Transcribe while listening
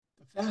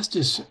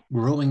Fastest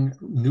growing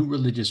new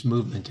religious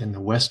movement in the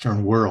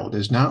Western world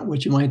is not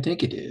what you might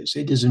think it is.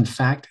 It is, in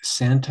fact,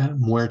 Santa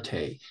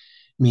Muerte,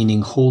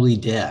 meaning holy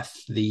death,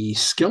 the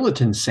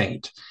skeleton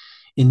saint.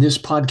 In this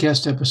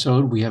podcast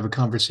episode, we have a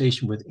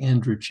conversation with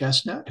Andrew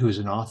Chestnut, who is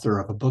an author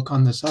of a book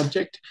on the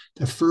subject,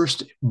 the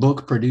first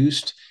book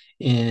produced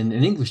in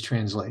an English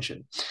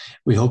translation.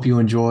 We hope you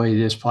enjoy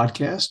this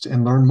podcast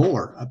and learn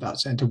more about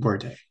Santa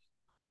Muerte.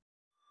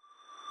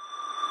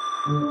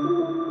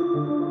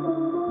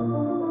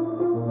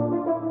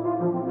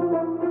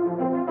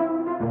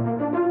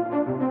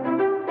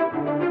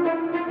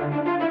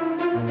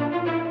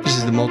 This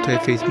is the Multi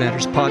Faith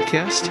Matters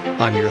podcast.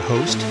 I'm your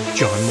host,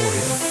 John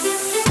Moorhead.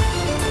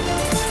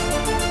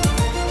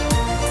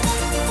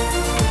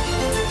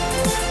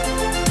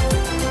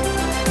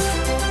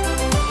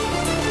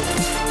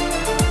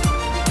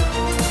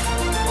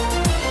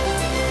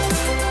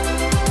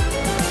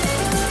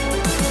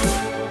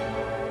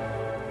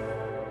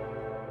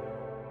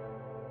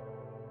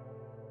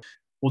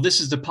 Well,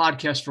 this is the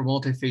podcast for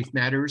Multi Faith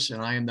Matters,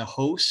 and I am the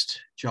host,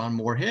 John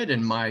Moorhead.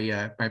 And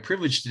my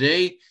privilege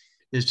today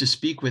is to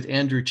speak with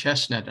Andrew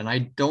Chestnut. And I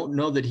don't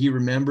know that he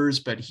remembers,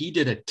 but he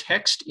did a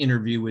text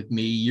interview with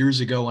me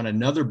years ago on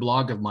another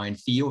blog of mine,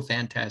 Theo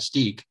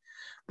Fantastique.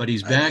 But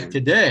he's back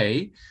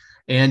today.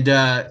 And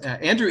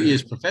Andrew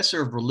is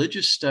professor of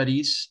religious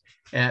studies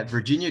at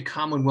Virginia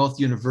Commonwealth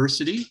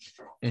University.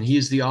 And he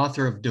is the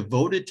author of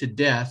Devoted to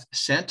Death,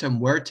 Santa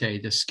Muerte,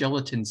 the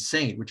Skeleton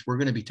Saint, which we're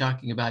going to be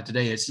talking about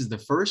today. This is the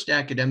first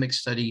academic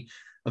study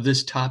of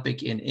this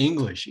topic in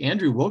English.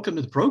 Andrew, welcome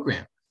to the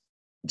program.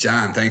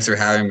 John, thanks for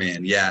having me.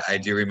 And yeah, I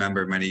do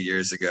remember many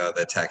years ago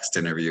the text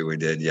interview we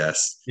did.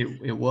 Yes.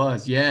 It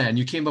was. Yeah. And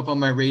you came up on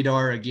my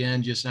radar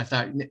again, and I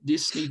thought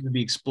this needs to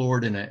be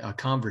explored in a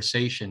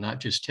conversation, not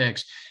just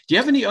text. Do you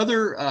have any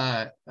other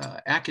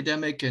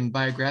academic and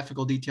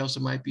biographical details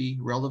that might be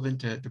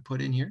relevant to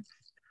put in here?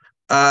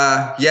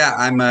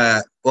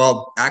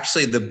 Well,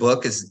 actually the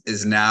book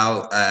is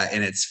now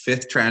in its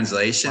fifth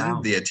translation.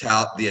 Wow. The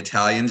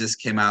Italian just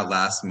came out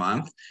last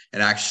month.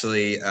 And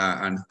actually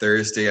on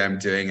Thursday, I'm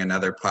doing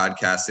another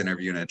podcast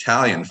interview in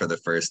Italian for the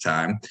first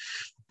time.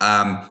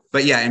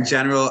 But yeah, in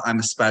general, I'm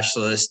a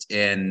specialist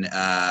in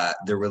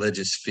the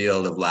religious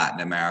field of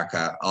Latin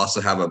America. I also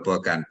have a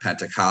book on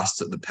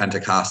the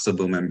Pentecostal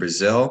boom in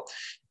Brazil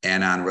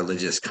and on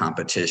religious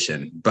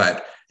competition,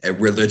 but a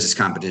religious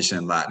competition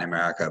in Latin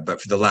America. But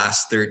for the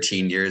last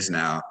 13 years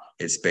now,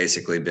 it's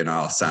basically been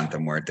all Santa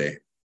Muerte.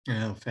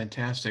 Oh,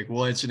 fantastic.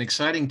 Well, it's an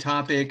exciting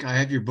topic. I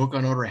have your book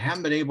on order. I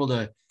haven't been able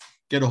to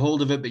get a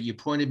hold of it, but you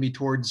pointed me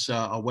towards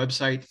a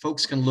website.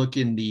 Folks can look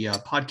in the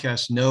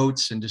podcast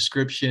notes and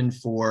description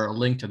for a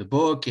link to the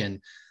book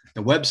and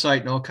the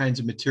website and all kinds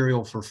of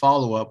material for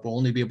follow-up. We'll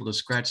only be able to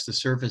scratch the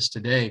surface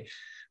today.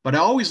 But I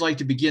always like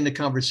to begin the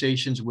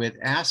conversations with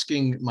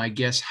asking my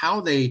guests how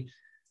did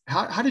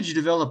you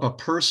develop a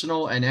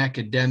personal and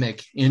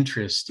academic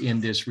interest in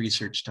this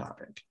research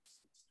topic?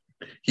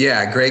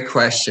 Yeah, great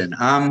question.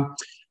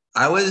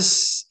 I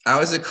was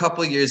a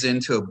couple years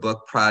into a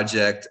book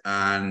project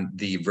on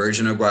the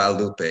Virgin of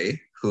Guadalupe,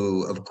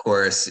 who of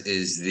course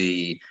is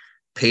the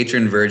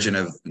patron virgin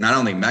of not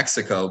only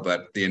Mexico,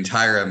 but the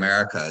entire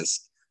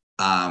Americas,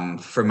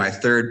 for my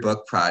third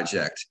book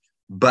project.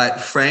 But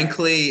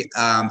frankly,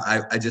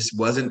 I just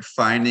wasn't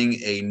finding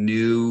a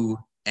new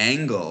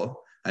angle,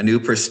 a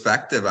new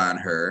perspective on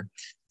her.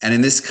 And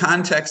in this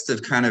context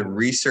of kind of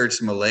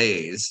research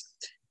malaise,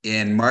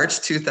 in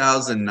March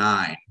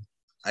 2009,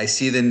 I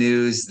see the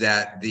news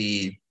that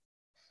the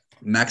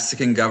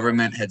Mexican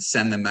government had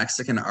sent the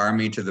Mexican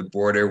army to the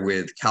border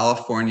with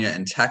California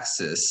and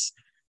Texas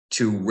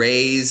to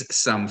raise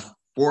some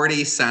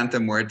 40 Santa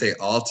Muerte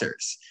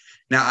altars.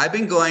 Now, I've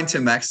been going to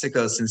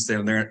Mexico since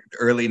the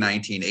early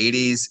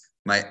 1980s.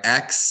 My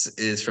ex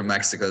is from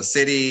Mexico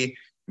City.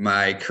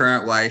 My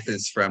current wife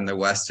is from the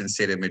western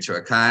state of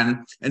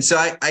Michoacan. And so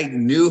I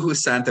knew who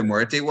Santa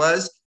Muerte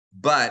was,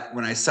 but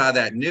when I saw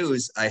that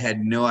news, I had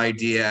no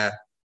idea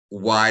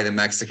why the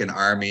Mexican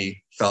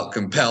army felt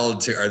compelled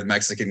to, or the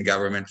Mexican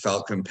government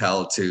felt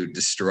compelled to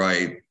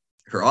destroy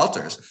her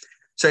altars.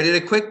 So I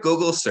did a quick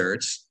Google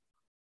search,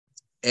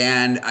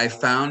 and I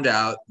found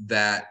out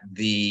that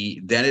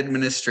the then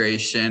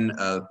administration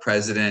of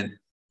President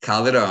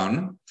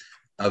Calderon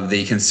of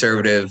the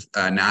conservative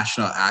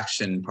National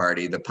Action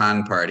Party, the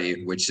PAN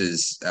party, which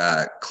is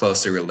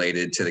closely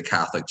related to the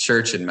Catholic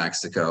Church in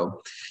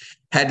Mexico,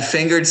 had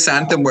fingered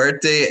Santa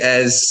Muerte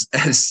as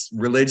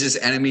religious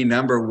enemy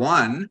number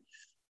one,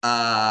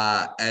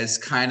 as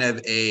kind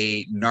of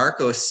a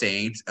narco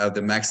saint of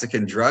the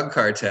Mexican drug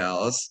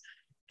cartels,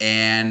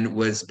 and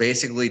was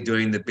basically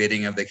doing the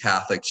bidding of the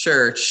Catholic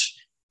Church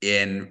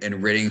in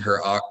ridding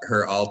her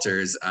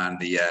altars on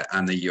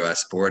the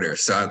U.S. border.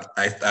 So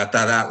I thought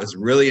that was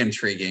really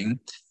intriguing.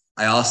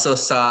 I also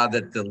saw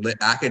that the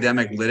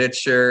academic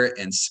literature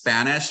in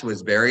Spanish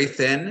was very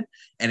thin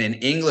and in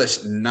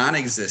English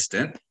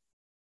non-existent.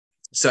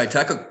 So I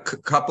took a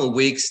couple of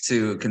weeks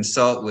to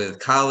consult with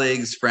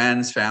colleagues,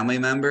 friends, family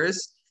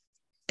members.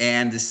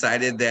 and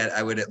decided that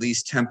I would at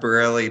least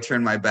temporarily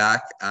turn my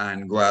back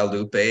on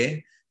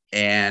Guadalupe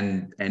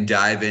and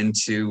dive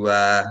into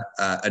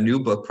a new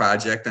book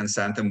project on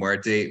Santa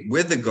Muerte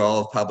with the goal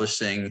of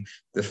publishing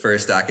the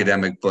first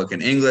academic book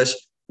in English,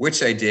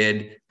 which I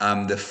did.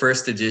 The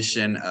first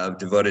edition of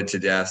Devoted to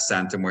Death,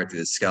 Santa Muerte,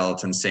 the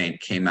Skeleton Saint,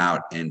 came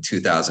out in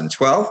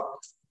 2012,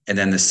 and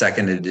then the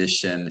second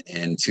edition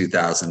in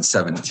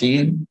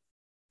 2017.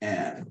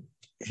 And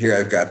here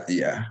I've got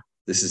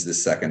this is the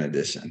second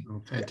edition.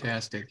 Oh,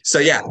 fantastic. So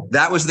yeah,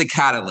 that was the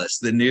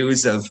catalyst, the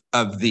news of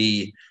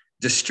the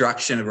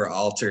destruction of our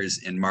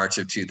altars in March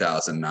of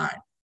 2009.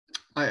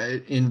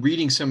 In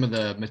reading some of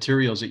the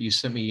materials that you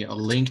sent me a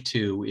link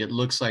to, it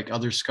looks like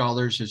other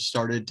scholars have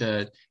started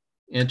to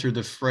enter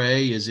the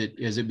fray. Is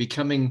it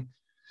becoming,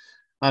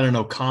 I don't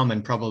know,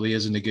 common probably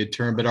isn't a good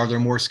term, but are there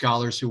more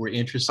scholars who are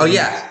interested? Oh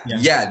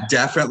yeah,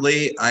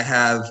 definitely. I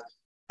have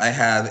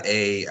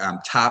a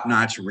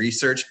top-notch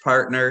research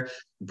partner,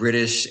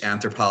 British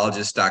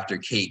anthropologist Dr.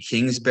 Kate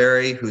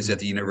Kingsbury, who's at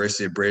the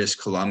University of British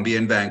Columbia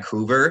in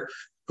Vancouver,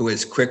 who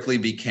has quickly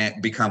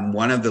become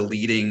one of the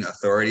leading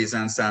authorities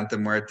on Santa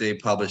Muerte,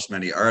 published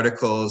many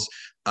articles.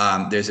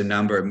 There's a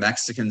number of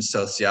Mexican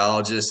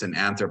sociologists and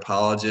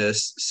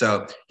anthropologists.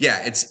 So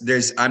yeah,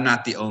 I'm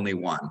not the only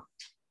one.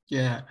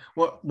 Yeah,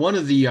 well, one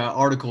of the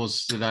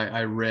articles that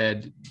I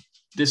read,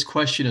 this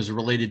question is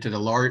related to the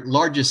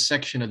largest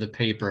section of the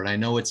paper, and I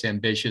know it's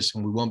ambitious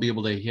and we won't be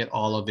able to hit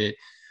all of it,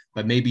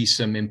 but maybe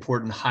some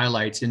important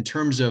highlights in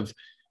terms of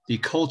the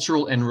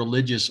cultural and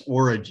religious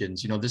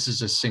origins. This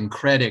is a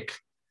syncretic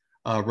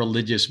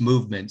religious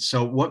movement.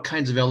 So what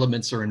kinds of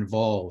elements are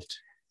involved?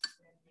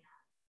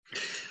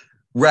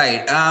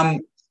 Right.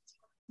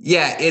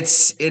 Yeah,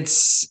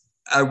 it's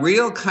a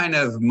real kind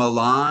of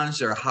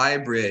melange or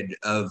hybrid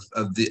of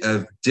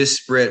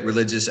disparate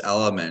religious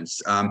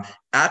elements.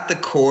 At the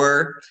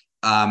core,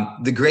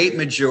 the great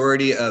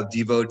majority of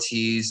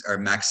devotees are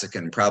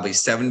Mexican. Probably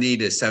 70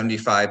 to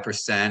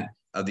 75%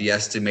 of the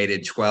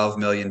estimated 12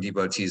 million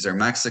devotees are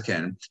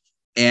Mexican.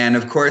 And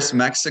of course,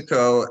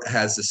 Mexico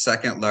has the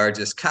second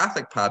largest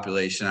Catholic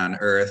population on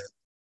earth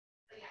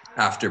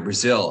after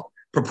Brazil.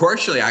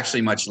 Proportionally,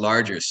 actually much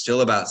larger,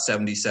 still about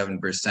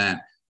 77%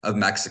 of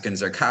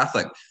Mexicans are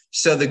Catholic.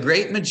 So the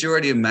great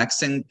majority of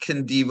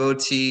Mexican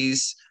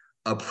devotees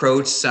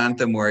approach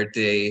Santa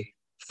Muerte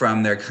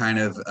from their kind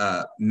of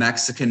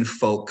Mexican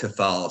folk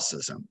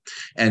Catholicism.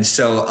 And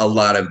so a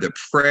lot of the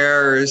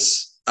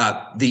prayers,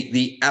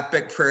 the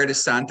epic prayer to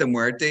Santa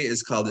Muerte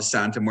is called the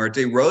Santa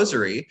Muerte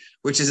Rosary,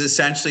 which is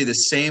essentially the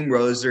same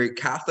rosary,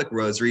 Catholic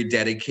rosary,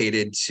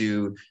 dedicated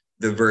to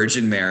the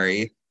Virgin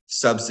Mary,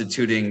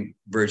 substituting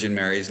Virgin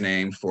Mary's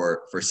name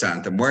for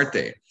Santa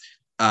Muerte.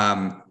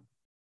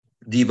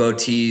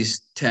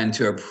 Devotees tend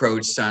to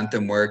approach Santa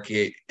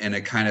Muerte in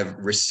a kind of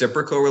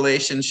reciprocal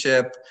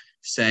relationship,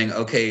 saying,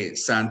 okay,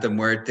 Santa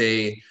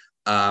Muerte,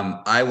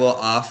 I will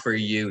offer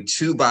you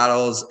 2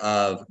 bottles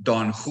of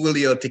Don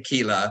Julio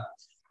tequila,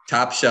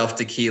 top shelf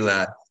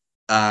tequila,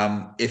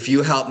 if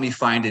you help me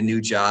find a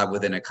new job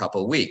within a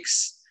couple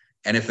weeks.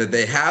 And if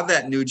they have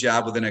that new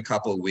job within a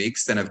couple of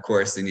weeks, then of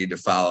course they need to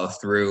follow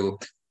through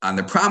on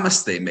the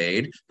promise they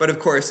made. But of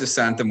course, if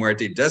Santa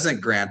Muerte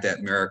doesn't grant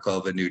that miracle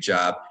of a new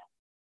job,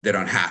 they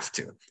don't have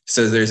to.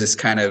 So there's this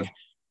kind of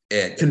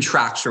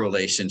contractual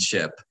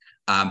relationship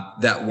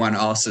that one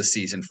also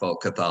sees in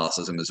folk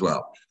Catholicism as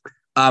well.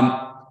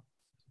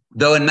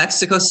 Though in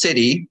Mexico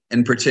City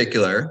in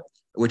particular,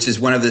 which is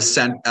one of the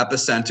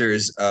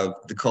epicenters of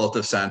the cult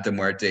of Santa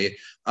Muerte,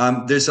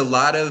 there's a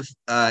lot of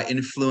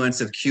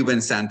influence of Cuban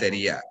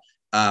Santeria.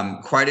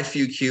 Quite a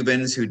few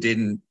Cubans who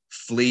didn't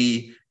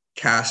flee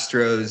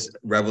Castro's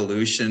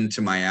revolution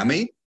to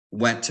Miami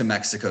went to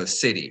Mexico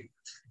City.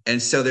 And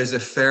so there's a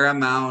fair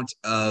amount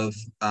of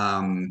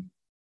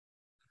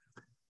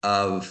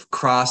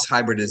cross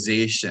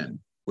hybridization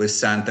with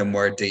Santa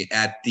Muerte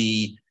at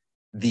the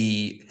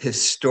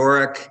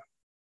historic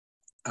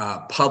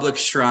public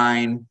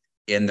shrine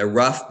in the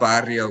rough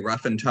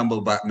and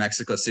tumble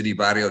Mexico City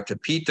barrio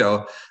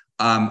Tepito.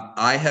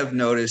 I have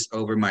noticed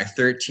over my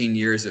 13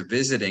 years of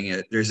visiting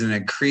it, there's an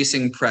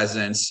increasing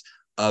presence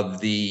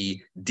of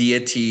the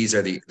deities,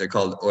 or they're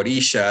called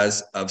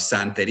orishas of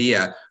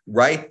Santeria,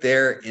 right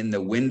there in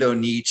the window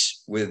niche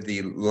with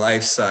the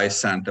life-size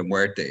Santa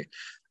Muerte.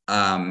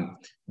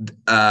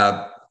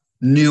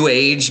 New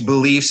Age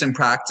beliefs and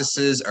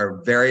practices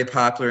are very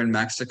popular in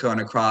Mexico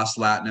and across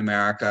Latin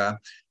America.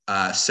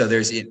 So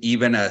there's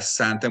even a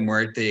Santa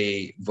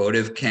Muerte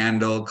votive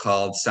candle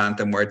called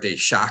Santa Muerte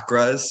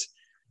chakras.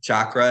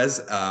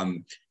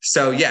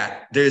 So yeah,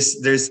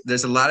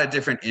 there's a lot of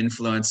different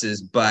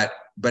influences, but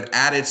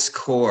at its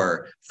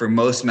core, for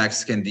most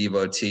Mexican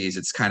devotees,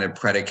 it's kind of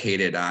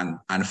predicated on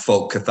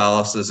folk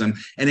Catholicism.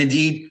 And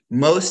indeed,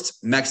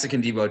 most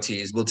Mexican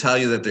devotees will tell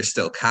you that they're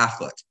still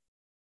Catholic.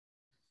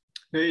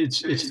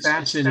 It's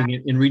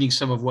fascinating in reading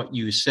some of what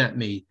you sent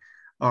me.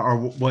 or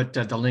what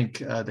the link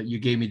that you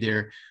gave me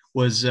there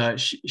was,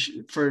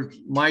 for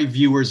my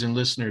viewers and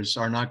listeners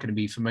are not going to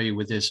be familiar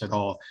with this at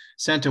all.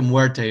 Santa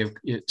Muerte,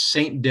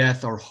 Saint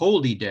Death or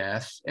Holy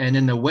Death. And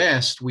in the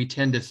West, we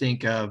tend to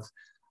think of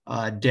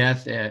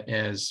death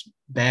as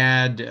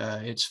bad,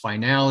 its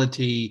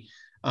finality,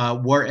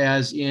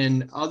 whereas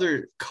in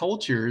other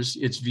cultures,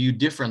 it's viewed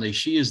differently.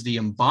 She is the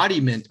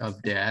embodiment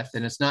of death,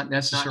 and it's not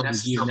necessarily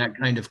viewed in that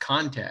kind of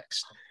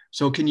context.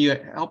 So can you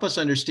help us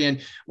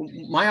understand?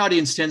 My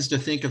audience tends to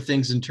think of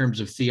things in terms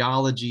of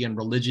theology and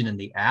religion in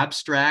the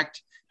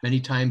abstract,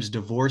 many times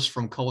divorced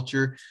from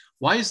culture.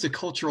 Why is the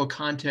cultural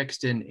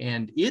context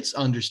and its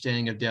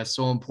understanding of death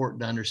so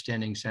important to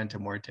understanding Santa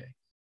Muerte?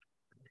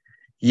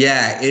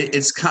 Yeah,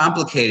 it's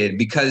complicated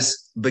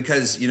because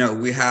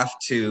we have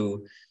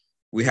to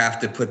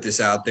put this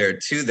out there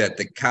too, that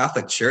the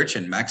Catholic Church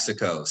in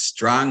Mexico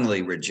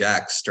strongly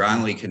rejects,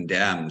 strongly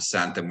condemns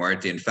Santa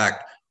Muerte. In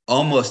fact,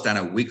 almost on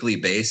a weekly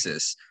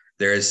basis,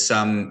 there is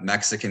some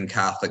Mexican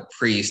Catholic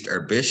priest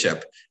or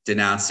bishop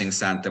denouncing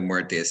Santa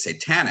Muerte as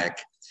satanic.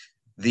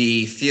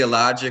 The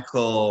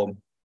theological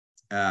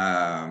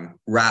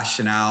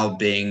rationale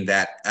being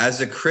that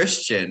as a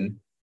Christian,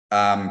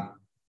 the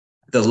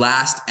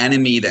last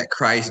enemy that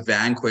Christ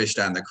vanquished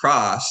on the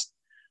cross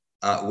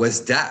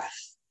was death.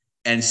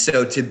 And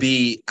so to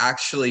be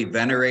actually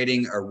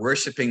venerating or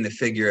worshiping the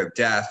figure of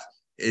death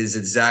is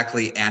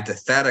exactly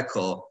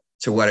antithetical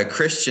to what a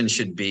Christian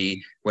should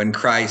be when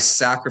Christ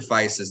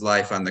sacrificed his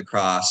life on the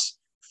cross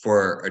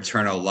for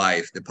eternal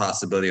life, the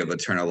possibility of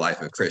eternal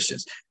life of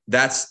Christians.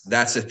 That's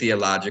a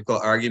theological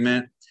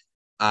argument.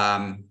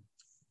 But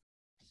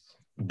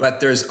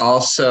there's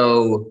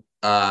also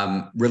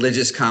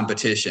religious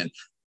competition.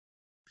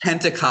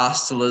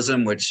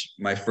 Pentecostalism, which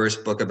my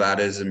first book about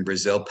is in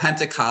Brazil,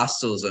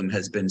 Pentecostalism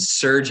has been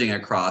surging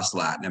across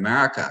Latin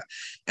America.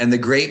 And the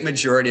great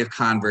majority of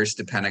converts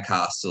to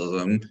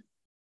Pentecostalism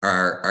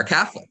are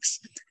Catholics.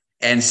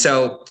 And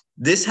so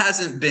this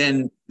hasn't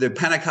been, the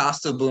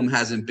Pentecostal boom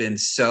hasn't been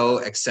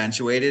so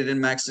accentuated in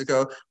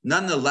Mexico.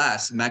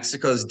 Nonetheless,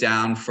 Mexico's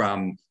down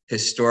from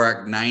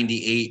historic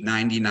 98,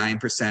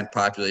 99%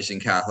 population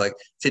Catholic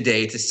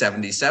today to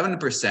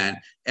 77%.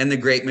 And the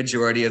great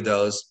majority of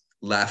those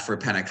left for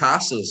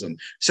Pentecostalism.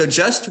 So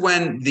just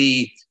when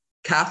the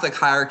Catholic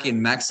hierarchy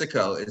in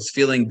Mexico is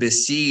feeling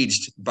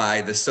besieged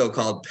by the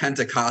so-called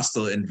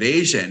Pentecostal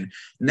invasion,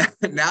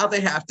 now they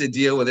have to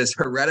deal with this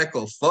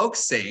heretical folk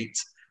saint,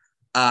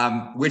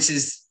 which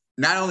is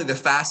not only the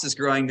fastest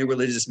growing new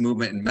religious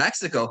movement in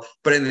Mexico,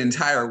 but in the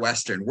entire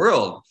Western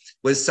world,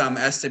 with some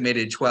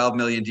estimated 12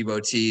 million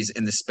devotees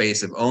in the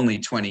space of only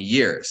 20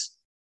 years.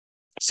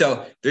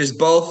 So there's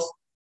both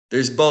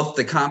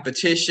the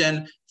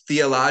competition,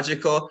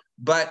 theological,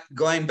 but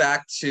going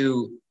back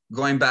to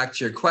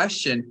your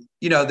question,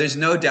 there's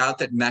no doubt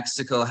that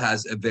Mexico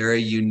has a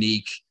very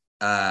unique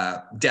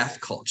death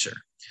culture.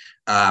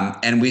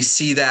 And we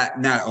see that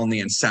not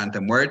only in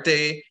Santa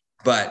Muerte,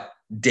 but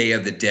Day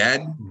of the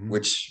Dead, mm-hmm.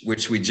 which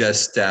was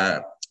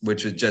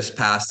just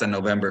passed on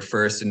November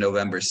 1st and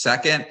November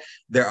 2nd.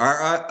 There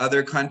are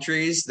other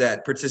countries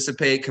that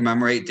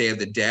commemorate Day of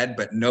the Dead,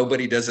 but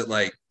nobody does it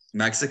like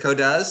Mexico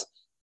does.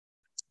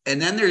 And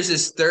then there's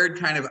this third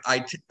kind of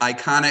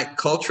iconic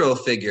cultural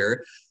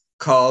figure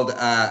called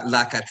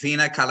La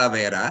Catrina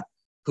Calavera,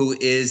 who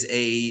is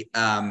a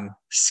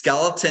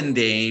skeleton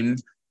dame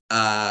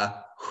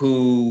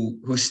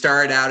who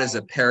started out as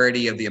a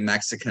parody of the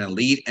Mexican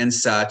elite and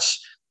such.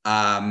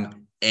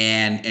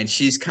 And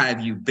she's kind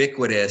of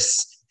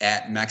ubiquitous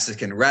at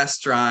Mexican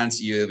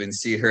restaurants. You even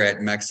see her at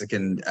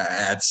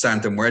at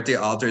Santa Muerte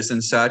altars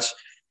and such.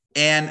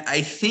 And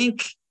I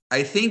think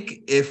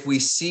if we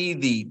see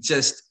the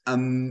just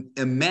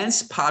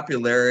immense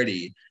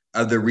popularity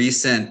of the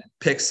recent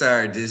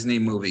Pixar Disney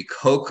movie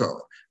Coco,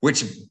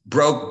 which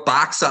broke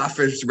box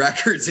office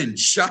records in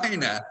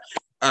China,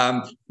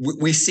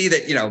 we see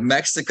that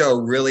Mexico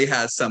really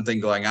has something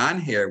going on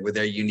here with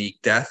their unique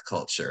death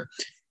culture.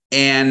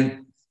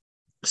 And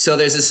so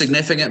there's a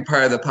significant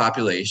part of the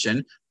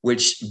population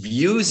which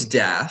views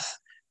death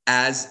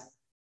as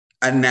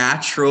a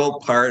natural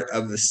part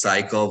of the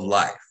cycle of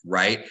life,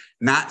 right?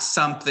 Not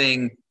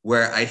something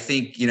where I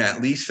think,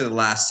 at least for the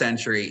last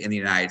century in the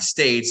United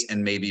States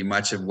and maybe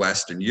much of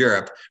Western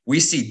Europe, we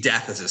see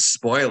death as a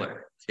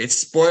spoiler. It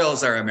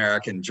spoils our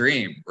American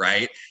dream,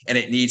 right? And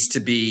it needs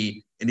to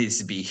be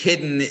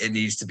hidden. It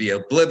needs to be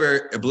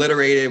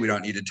obliterated. We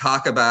don't need to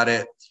talk about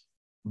it.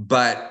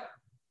 But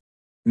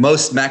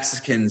most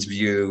Mexicans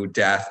view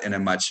death in a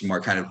much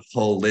more kind of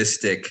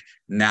holistic,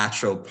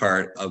 natural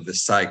part of the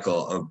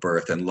cycle of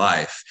birth and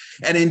life.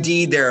 And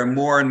indeed, there are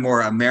more and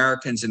more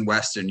Americans and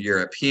Western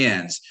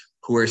Europeans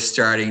who are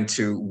starting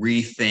to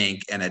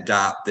rethink and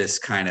adopt this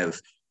kind of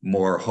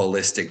more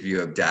holistic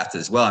view of death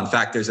as well. In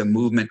fact, there's a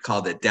movement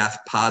called the Death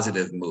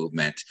Positive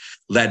movement,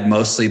 led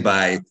mostly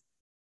by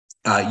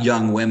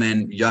young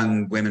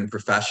women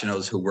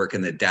professionals who work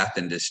in the death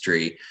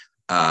industry,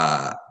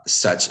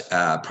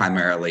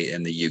 primarily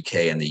in the UK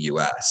and the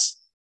US.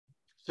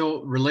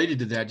 So related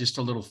to that, just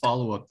a little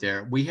follow-up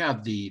there. We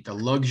have the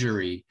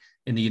luxury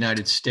in the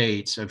United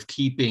States of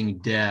keeping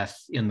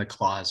death in the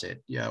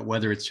closet, yeah,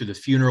 whether it's through the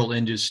funeral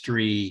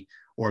industry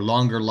or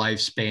longer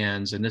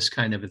lifespans and this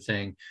kind of a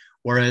thing.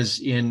 Whereas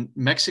in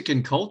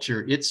Mexican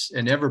culture, it's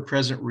an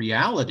ever-present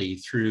reality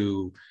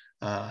through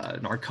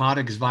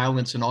narcotics,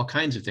 violence, and all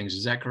kinds of things.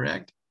 Is that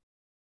correct?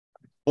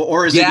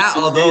 Or is Yeah, it?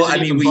 Although Is it I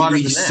mean, even broader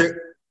than that?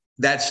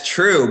 that's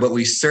true, but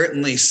we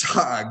certainly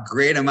saw a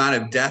great amount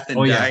of death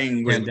Oh and yeah,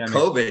 dying with pandemic.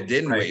 COVID,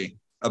 didn't Right. we?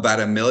 About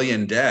 1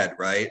 million dead,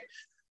 right?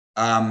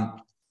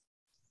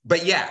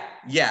 But yeah.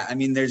 I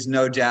mean, there's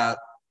no doubt.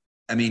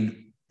 I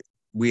mean,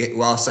 we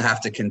also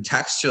have to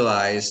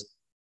contextualize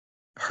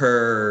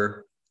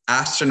her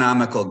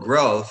astronomical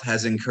growth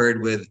has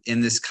incurred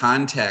in this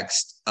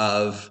context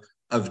of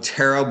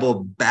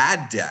terrible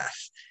bad death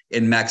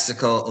in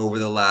Mexico over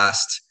the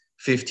last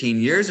 15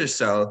 years or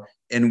so,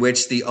 in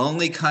which the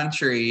only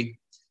country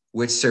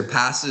which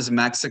surpasses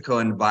Mexico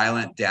in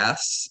violent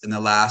deaths in the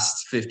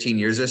last 15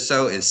 years or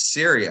so is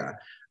Syria.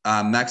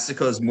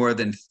 Mexico's more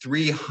than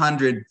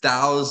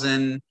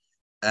 300,000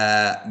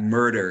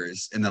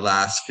 murders in the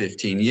last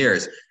 15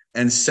 years.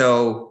 And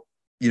so,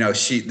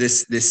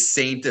 this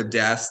saint of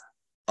death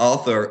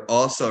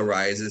also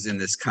arises in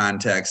this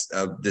context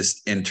of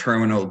this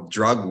internal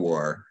drug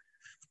war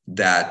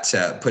that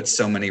puts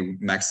so many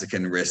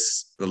Mexican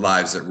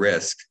lives at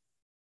risk.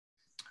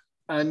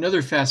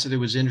 Another facet that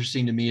was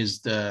interesting to me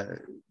is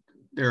there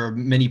are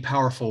many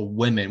powerful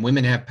women.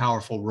 Women have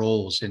powerful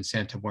roles in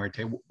Santa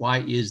Muerte.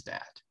 Why is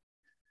that?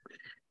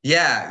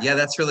 Yeah,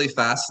 that's really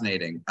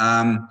fascinating.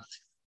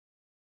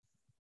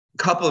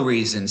 Couple of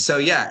reasons. So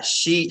yeah,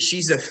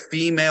 she's a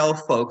female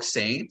folk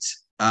saint,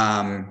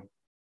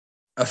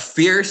 a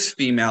fierce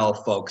female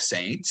folk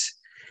saint.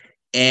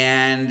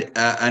 And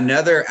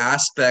another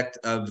aspect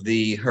of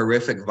the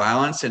horrific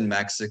violence in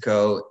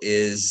Mexico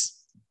is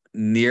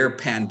near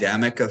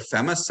pandemic of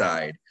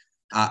femicide.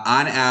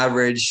 On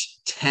average,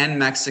 10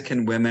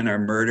 Mexican women are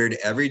murdered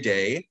every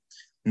day,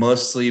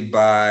 mostly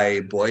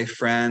by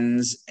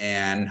boyfriends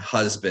and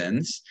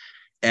husbands.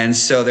 And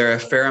so there are a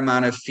fair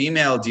amount of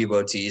female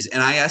devotees,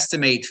 and I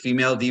estimate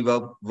female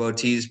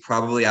devotees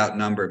probably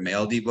outnumber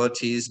male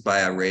devotees by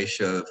a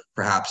ratio of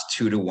perhaps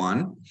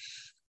 2-1,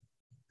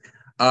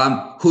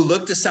 who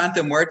look to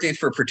Santa Muerte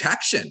for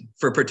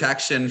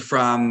protection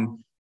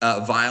from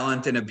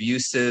violent and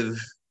abusive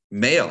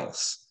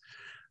males.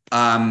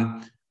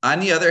 On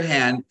the other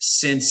hand,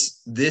 since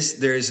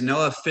there is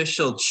no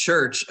official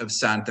church of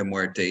Santa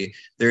Muerte,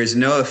 there is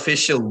no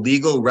official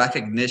legal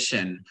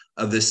recognition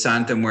of the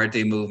Santa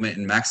Muerte movement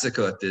in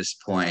Mexico at this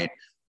point,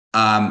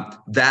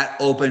 that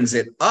opens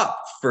it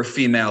up for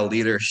female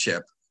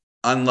leadership,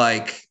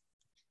 unlike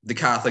the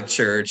Catholic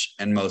Church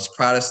and most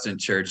Protestant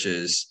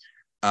churches,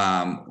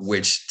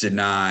 which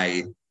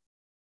deny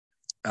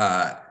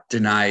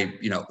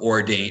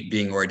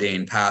being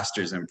ordained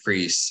pastors and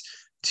priests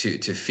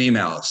to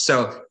females.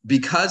 So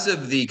because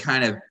of the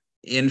kind of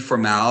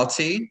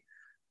informality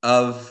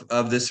of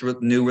this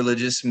new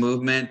religious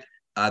movement,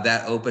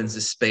 that opens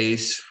a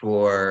space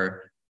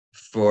for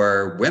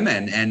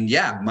women. And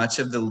yeah, much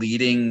of the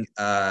leading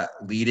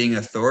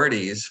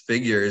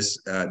figures,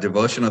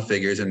 devotional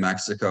figures in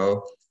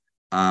Mexico,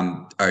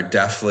 are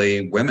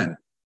definitely women.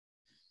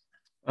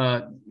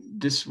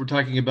 We're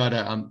talking about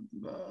a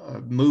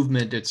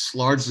movement that's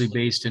largely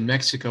based in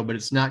Mexico, but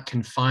it's not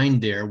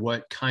confined there.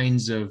 What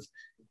kinds of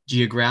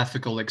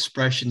geographical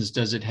expressions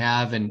does it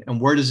have, and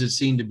where does it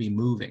seem to be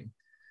moving?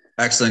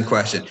 Excellent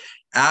question.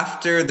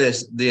 After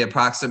the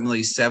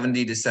approximately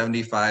 70 to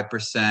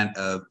 75%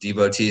 of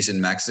devotees in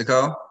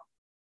Mexico,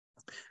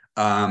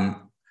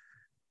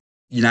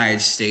 United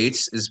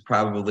States is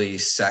probably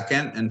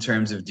second in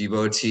terms of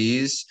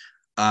devotees.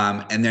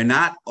 And they're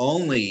not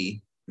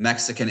only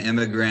Mexican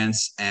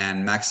immigrants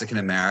and Mexican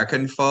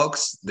American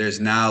folks. There's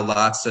now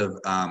lots of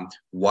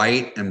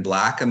white and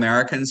Black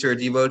Americans who are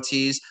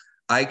devotees.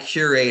 I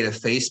curate a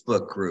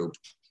Facebook group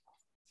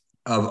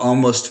of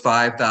almost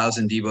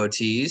 5,000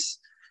 devotees,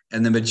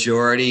 and the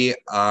majority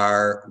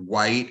are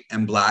white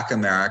and Black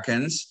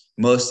Americans,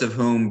 most of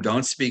whom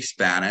don't speak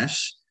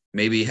Spanish,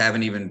 maybe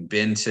haven't even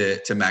been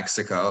to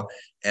Mexico.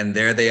 And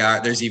there they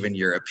are. There's even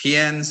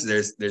Europeans.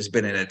 There's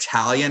been an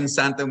Italian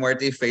Santa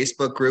Muerte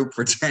Facebook group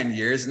for 10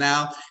 years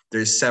now.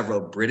 There's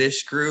several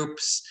British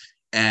groups.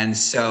 And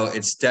so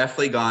it's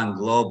definitely gone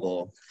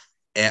global.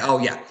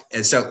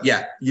 And so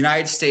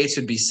United States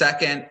would be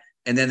second.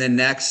 And then the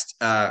next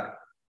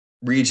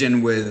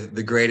region with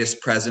the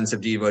greatest presence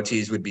of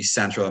devotees would be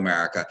Central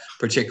America,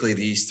 particularly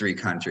these three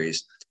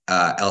countries,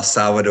 El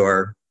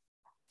Salvador,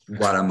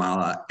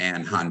 Guatemala,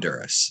 and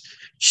Honduras.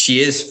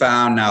 She is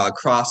found now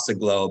across the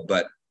globe,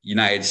 but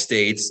United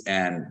States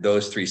and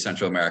those three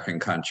Central American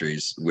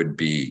countries would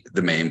be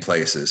the main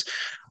places.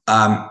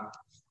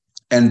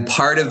 And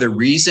part of the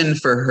reason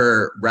for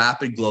her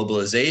rapid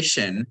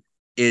globalization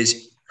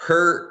is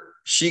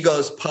she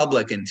goes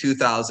public in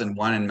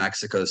 2001 in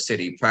Mexico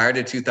City. Prior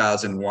to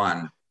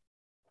 2001,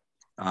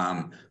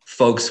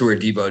 folks who were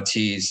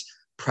devotees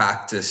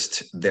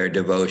practiced their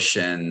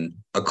devotion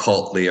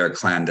occultly or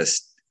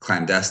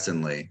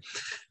clandestinely.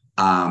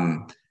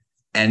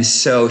 And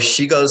so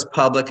she goes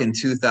public in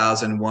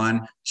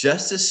 2001,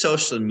 just as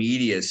social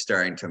media is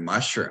starting to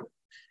mushroom.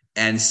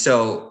 And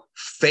so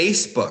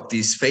Facebook,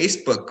 these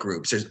Facebook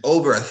groups, there's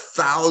over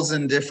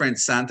 1,000 different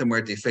Santa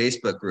Muerte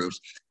Facebook groups,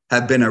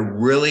 have been a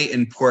really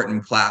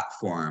important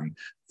platform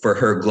for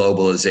her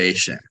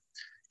globalization.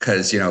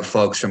 Because,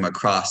 folks from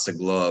across the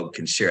globe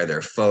can share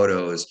their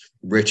photos,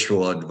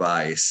 ritual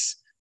advice,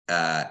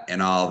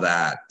 and all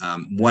that.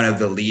 One of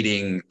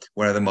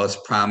the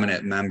most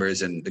prominent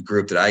members in the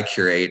group that I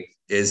curate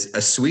is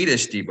a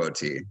Swedish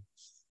devotee.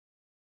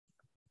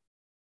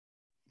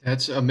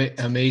 That's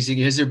amazing.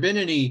 Has there been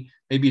any,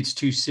 maybe it's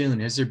too soon,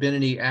 has there been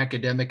any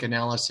academic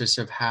analysis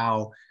of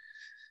how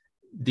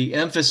the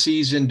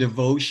emphases in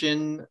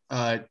devotion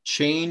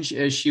change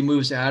as she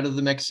moves out of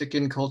the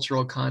Mexican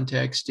cultural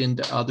context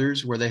into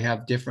others where they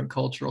have different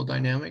cultural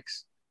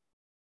dynamics?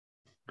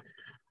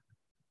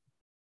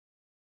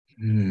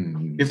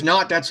 If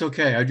not, that's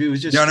okay. It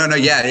was just no.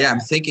 Yeah. I'm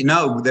thinking,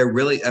 no, they're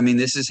really, I mean,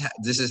 this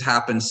has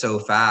happened so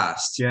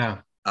fast.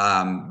 Yeah.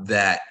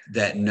 That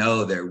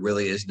no, there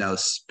really is no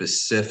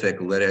specific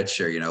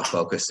literature,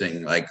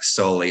 focusing like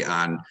solely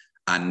on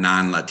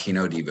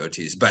non-Latino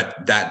devotees,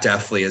 but that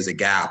definitely is a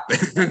gap.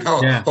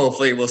 Yeah.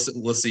 Hopefully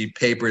we'll see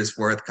papers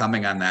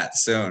forthcoming on that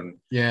soon.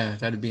 Yeah,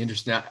 that'd be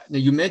interesting. Now,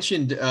 you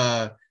mentioned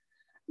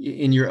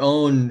in your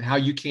own how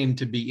you came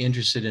to be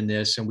interested in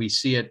this, and we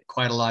see it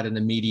quite a lot in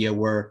the media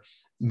where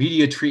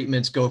media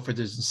treatments go for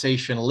the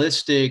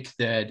sensationalistic,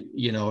 that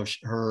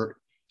her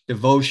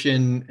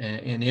devotion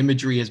and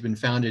imagery has been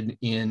founded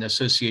in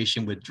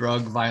association with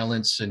drug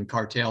violence and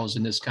cartels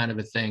and this kind of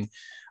a thing.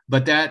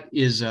 But that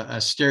is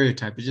a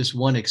stereotype. It's just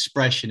one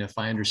expression, if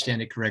I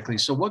understand it correctly.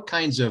 So what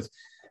kinds of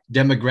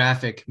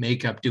demographic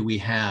makeup do we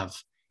have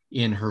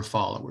in her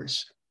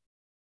followers?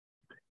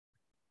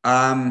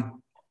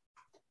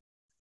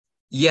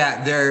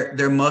 Yeah,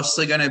 they're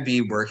mostly going to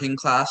be working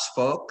class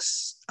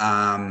folks,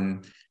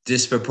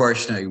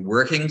 disproportionately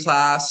working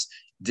class,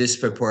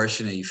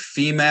 disproportionately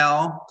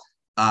female.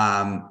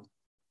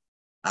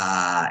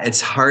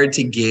 It's hard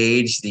to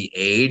gauge the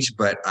age,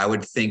 but I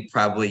would think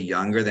probably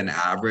younger than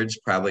average.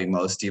 Probably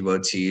most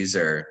devotees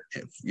are,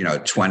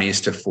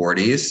 20s to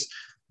 40s.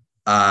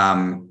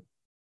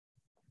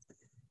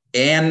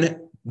 And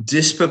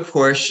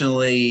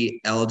disproportionately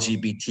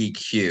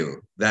LGBTQ.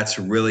 That's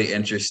really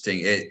interesting.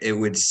 It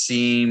would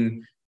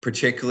seem,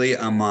 particularly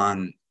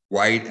among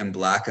white and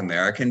Black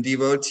American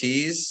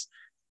devotees,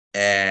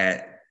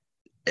 it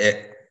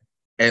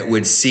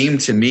would seem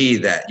to me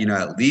that,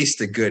 at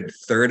least a good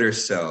third or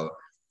so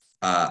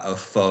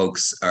of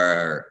folks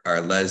are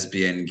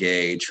lesbian,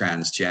 gay,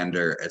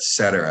 transgender,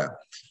 etc.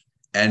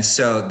 And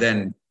so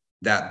then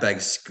that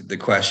begs the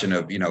question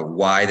of,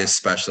 why this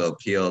special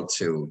appeal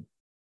to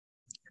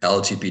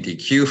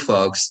LGBTQ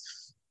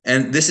folks.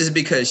 And this is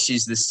because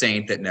she's the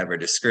saint that never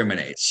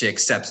discriminates. She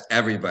accepts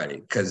everybody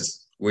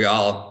because we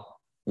all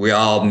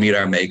meet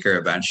our maker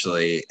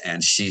eventually,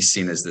 and she's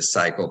seen as the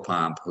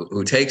psychopomp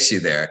who takes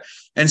you there.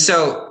 And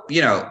so,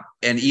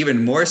 and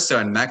even more so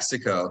in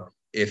Mexico,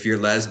 if you're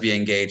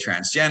lesbian, gay,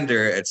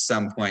 transgender, at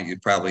some point you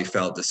probably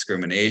felt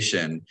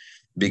discrimination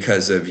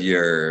because of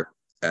your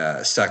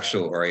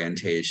sexual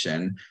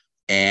orientation.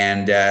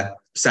 And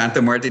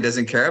Santa Muerte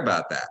doesn't care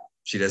about that.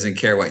 She doesn't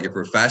care what your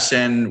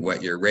profession,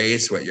 what your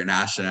race, what your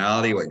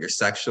nationality, what your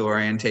sexual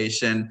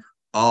orientation.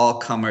 All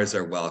comers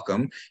are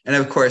welcome. And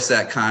of course,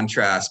 that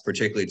contrasts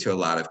particularly to a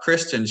lot of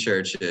Christian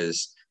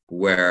churches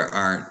which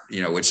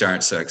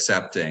aren't so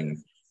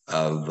accepting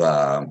of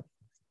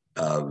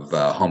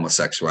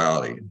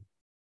homosexuality.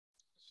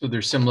 So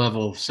there's some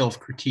level of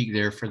self-critique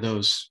there for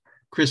those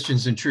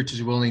Christians and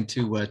churches willing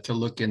to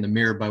look in the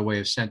mirror by way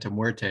of Santa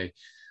Muerte.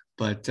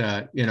 But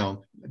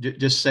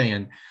just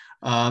saying.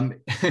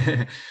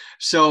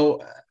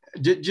 So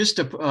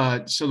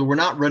that we're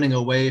not running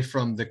away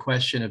from the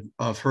question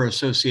of her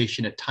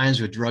association at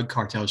times with drug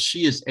cartels.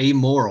 She is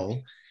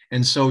amoral,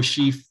 and so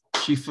she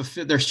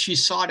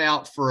sought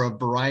out for a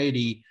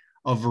variety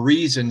of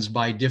reasons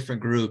by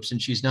different groups,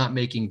 and she's not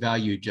making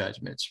value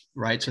judgments,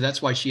 right? So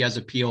that's why she has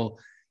appeal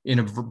in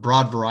a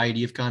broad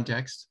variety of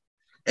contexts.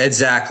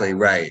 Exactly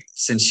right.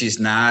 Since she's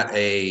not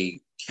a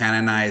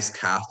canonized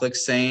Catholic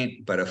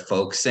saint, but a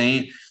folk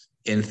saint,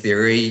 in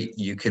theory,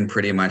 you can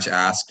pretty much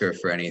ask her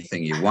for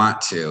anything you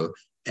want to,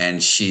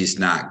 and she's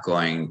not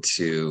going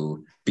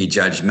to be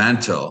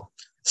judgmental.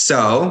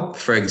 So,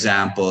 for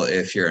example,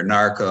 if you're a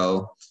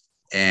narco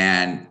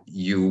and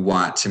you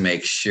want to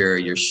make sure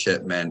your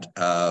shipment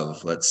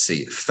of,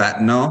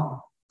 fentanyl,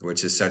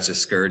 which is such a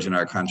scourge in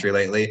our country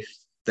lately,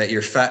 that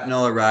your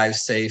fentanyl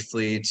arrives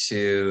safely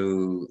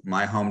to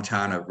my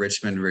hometown of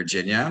Richmond,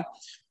 Virginia,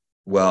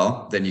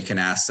 well, then you can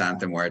ask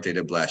Santa Muerte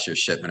to bless your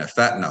shipment of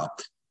fentanyl.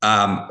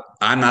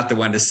 I'm not the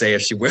one to say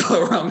if she will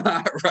or I'm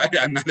not, right?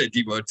 I'm not a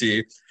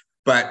devotee.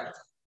 But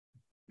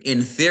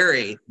in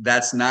theory,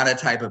 that's not a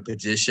type of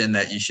petition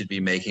that you should be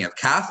making of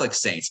Catholic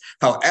saints.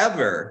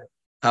 However,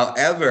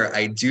 However,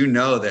 I do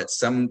know that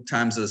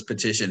sometimes those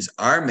petitions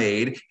are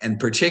made, and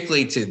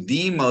particularly to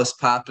the most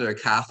popular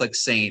Catholic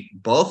saint,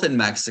 both in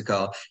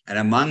Mexico and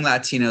among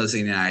Latinos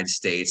in the United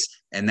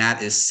States, and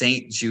that is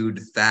Saint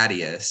Jude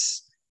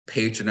Thaddeus,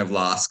 patron of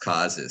lost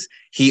causes.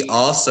 He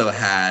also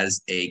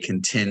has a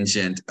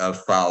contingent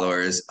of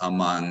followers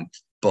among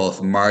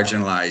both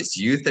marginalized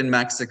youth in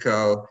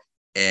Mexico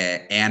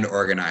and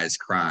organized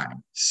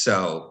crime.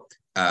 So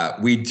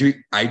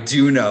I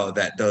do know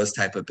that those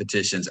type of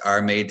petitions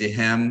are made to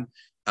him,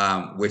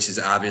 which is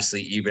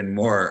obviously even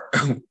more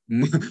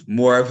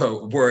more of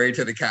a worry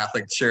to the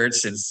Catholic Church,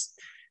 since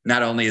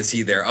not only is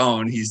he their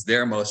own, he's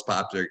their most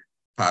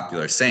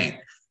popular saint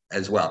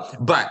as well.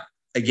 But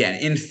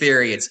again, in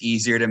theory, it's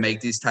easier to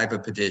make these type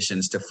of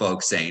petitions to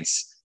folk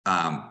saints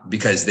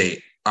because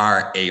they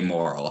are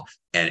amoral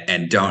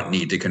and don't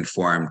need to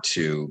conform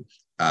to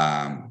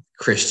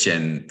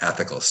Christian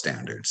ethical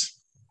standards.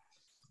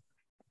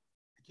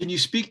 Can you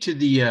speak to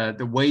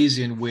the ways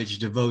in which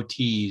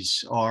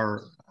devotees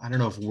are, I don't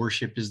know if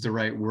worship is the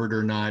right word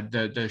or not,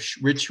 the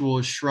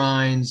rituals,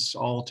 shrines,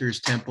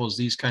 altars, temples,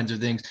 these kinds of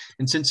things?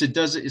 And since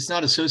it's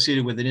not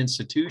associated with an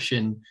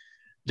institution,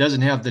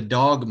 doesn't have the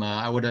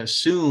dogma, I would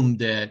assume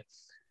that,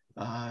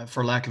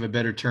 for lack of a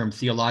better term,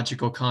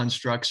 theological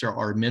constructs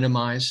are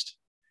minimized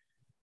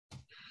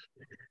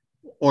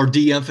or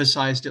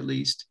de-emphasized at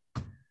least.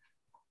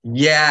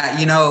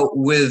 Yeah,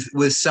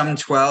 with some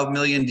 12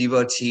 million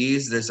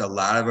devotees, there's a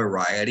lot of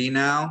variety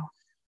now.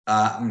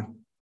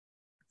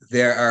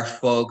 There are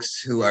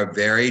folks who are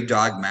very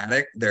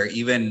dogmatic. There are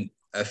even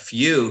a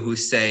few who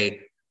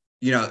say,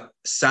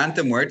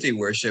 Santa Muerte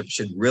worship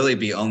should really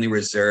be only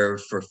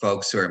reserved for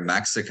folks who are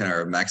Mexican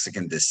or of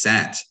Mexican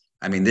descent.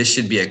 I mean, this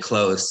should be a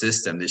closed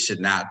system. This should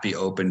not be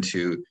open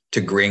to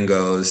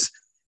gringos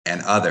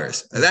and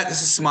others. That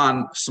is a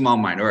small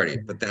minority,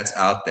 but that's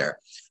out there.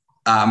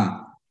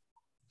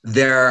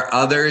 There are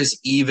others,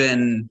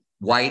 even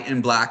white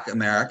and Black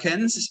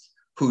Americans,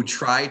 who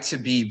try to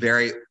be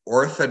very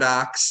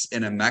orthodox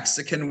in a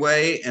Mexican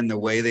way in the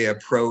way they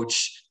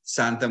approach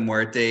Santa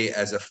Muerte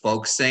as a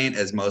folk saint,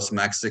 as most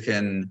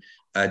Mexican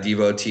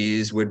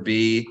devotees would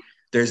be.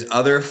 There's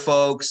other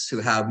folks who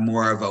have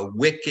more of a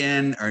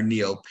Wiccan or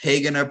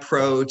neo-pagan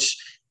approach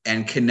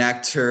and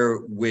connect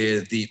her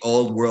with the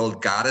old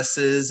world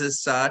goddesses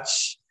as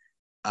such.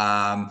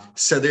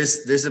 So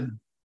there's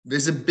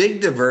a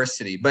big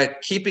diversity,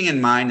 but keeping in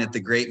mind that the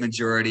great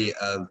majority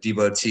of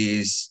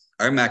devotees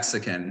are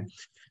Mexican,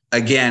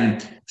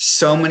 again,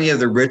 so many of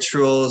the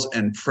rituals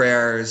and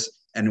prayers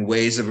and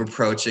ways of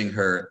approaching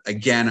her,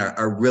 again,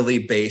 are really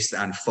based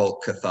on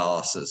folk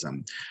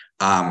Catholicism.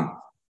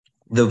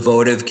 The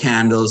votive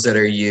candles that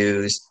are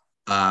used,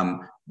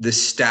 the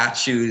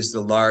statues,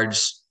 the large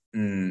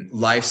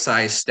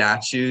life-size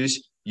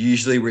statues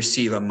usually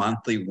receive a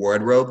monthly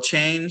wardrobe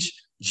change,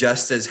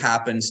 just as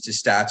happens to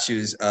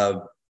statues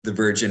of the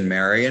Virgin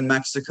Mary in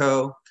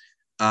Mexico.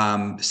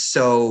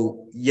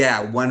 So yeah,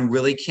 one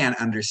really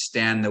can't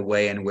understand the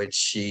way in which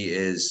she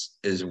is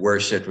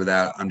worshipped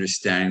without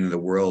understanding the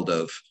world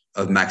of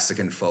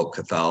Mexican folk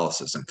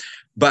Catholicism.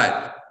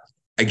 But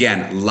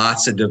again,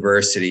 lots of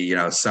diversity,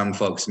 some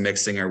folks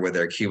mixing her with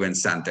their Cuban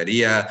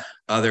Santeria,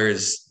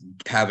 others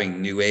having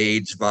New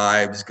Age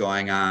vibes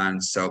going on.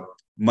 So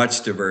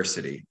much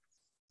diversity.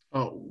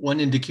 One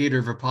indicator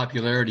of her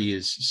popularity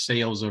is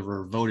sales of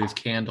her votive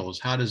candles.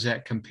 How does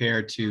that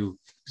compare to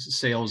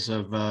sales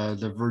of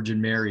the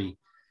Virgin Mary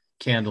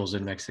candles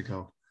in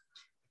Mexico?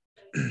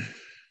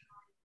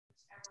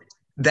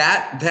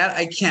 That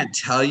I can't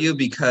tell you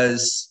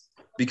because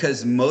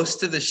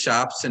most of the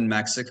shops in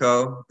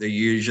Mexico, they're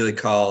usually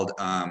called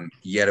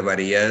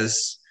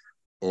yerbarias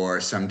or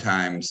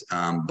sometimes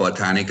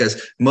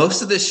botanicas.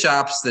 Most of the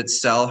shops that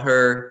sell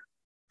her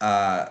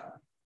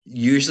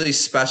usually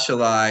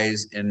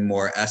specialize in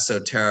more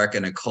esoteric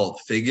and occult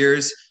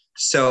figures.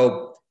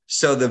 So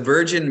the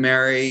Virgin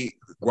Mary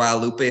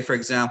Guadalupe, for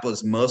example,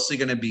 is mostly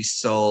going to be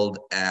sold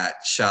at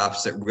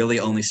shops that really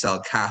only sell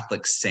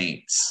Catholic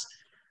saints.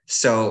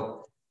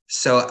 So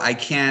I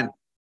can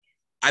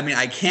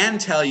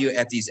tell you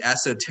at these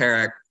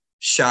esoteric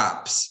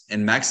shops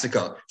in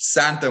Mexico,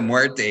 Santa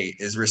Muerte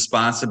is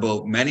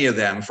responsible, many of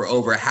them, for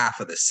over half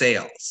of the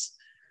sales.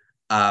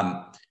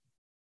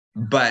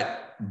 But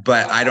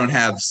I don't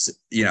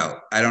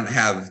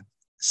have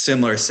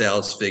similar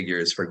sales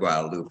figures for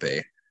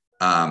Guadalupe.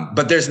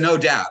 But there's no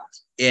doubt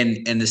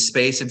in the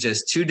space of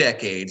just 2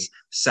 decades,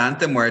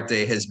 Santa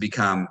Muerte has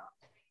become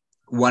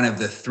one of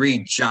the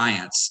 3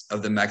 giants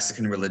of the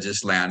Mexican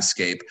religious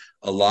landscape,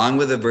 along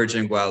with the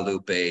Virgin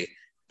Guadalupe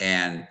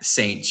and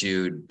St.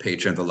 Jude,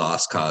 patron of the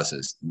lost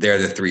causes. They're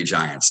the 3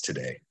 giants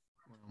today.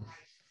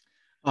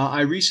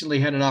 I recently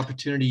had an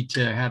opportunity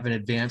to have an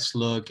advanced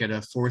look at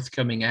a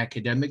forthcoming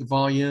academic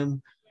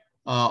volume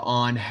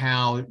on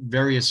how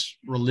various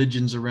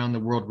religions around the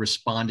world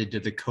responded to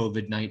the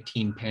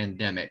COVID-19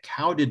 pandemic.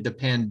 How did the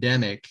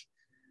pandemic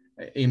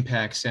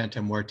impact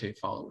Santa Muerte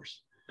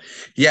followers?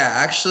 Yeah,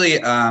 actually,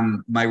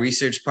 my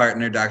research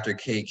partner, Dr.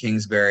 Kate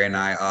Kingsbury, and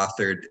I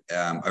authored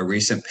a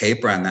recent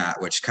paper on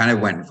that, which kind of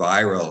went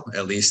viral,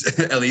 at least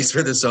at least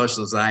for the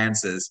social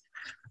sciences.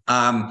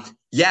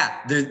 Yeah,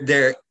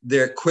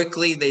 they're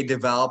quickly they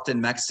developed in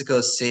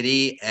Mexico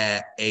City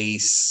a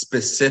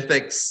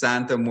specific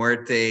Santa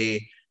Muerte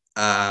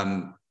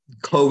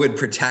COVID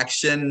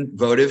protection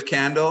votive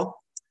candle.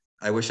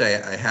 I wish I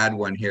had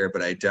one here,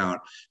 but I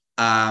don't.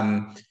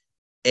 Um,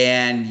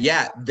 and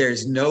yeah,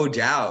 there's no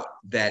doubt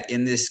that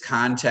in this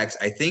context,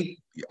 I think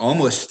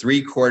almost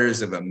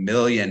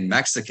 750,000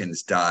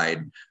 Mexicans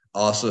died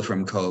also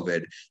from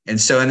COVID. And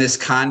so in this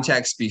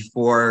context,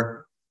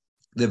 before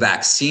the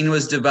vaccine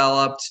was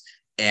developed,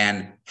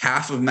 and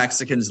half of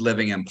Mexicans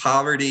living in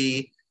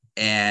poverty,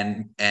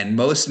 and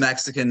most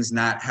Mexicans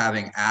not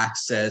having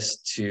access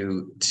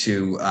to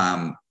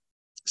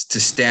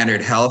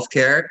standard health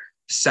care,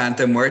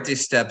 Santa Muerte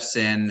steps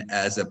in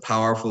as a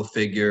powerful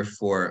figure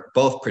for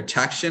both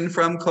protection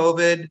from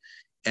COVID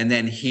and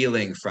then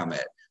healing from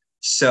it.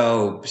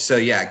 So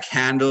yeah,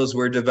 candles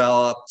were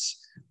developed.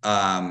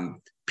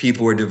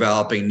 People were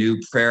developing new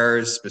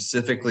prayers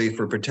specifically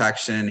for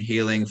protection and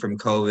healing from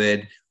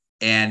COVID.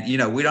 And,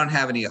 we don't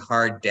have any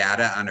hard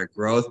data on our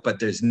growth, but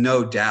there's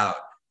no doubt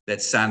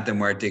that Santa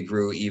Muerte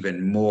grew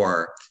even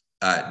more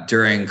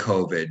during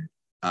COVID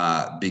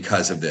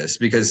because of this.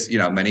 Because,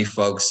 many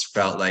folks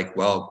felt like,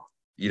 well,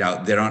 they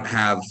don't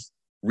have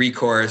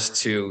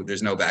recourse to,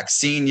 there's no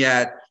vaccine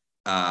yet.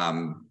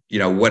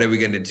 What are we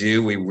going to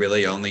do? We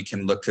really only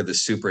can look to the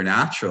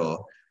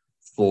supernatural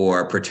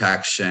for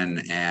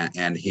protection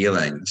and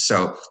healing.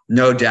 So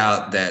no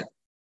doubt that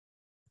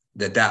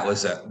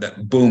was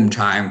that boom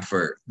time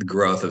for the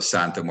growth of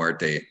Santa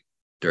Muerte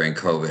during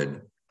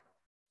COVID.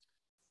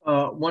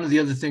 One of the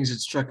other things that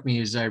struck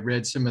me as I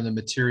read some of the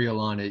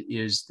material on it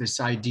is this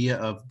idea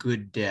of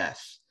good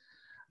death.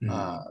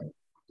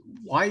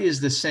 Why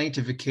is the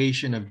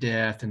sanctification of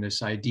death and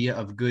this idea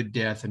of good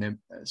death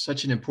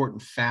such an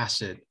important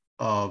facet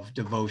of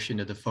devotion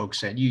to the folk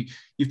saint?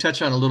 You've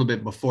touched on a little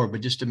bit before,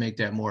 but just to make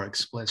that more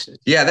explicit.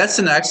 Yeah, that's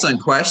an excellent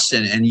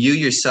question, and you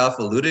yourself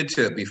alluded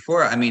to it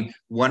before. I mean,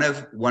 one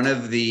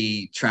of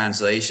the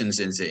translations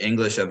into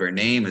English of her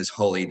name is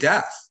Holy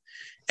Death,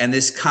 and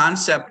this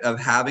concept of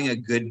having a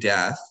good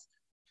death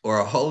or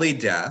a holy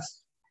death,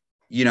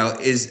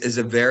 is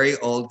a very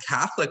old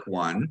Catholic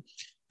one,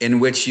 in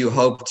which you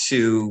hope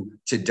to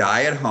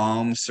die at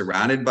home,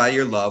 surrounded by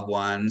your loved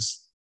ones,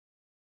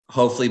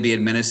 hopefully be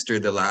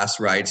administered the last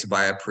rites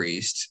by a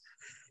priest.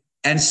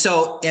 And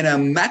so in a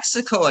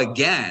Mexico,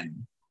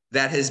 again,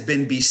 that has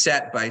been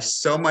beset by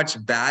so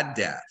much bad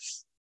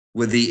death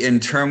with the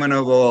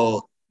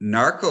interminable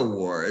narco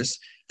wars,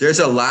 there's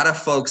a lot of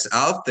folks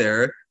out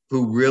there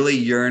who really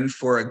yearn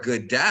for a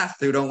good death,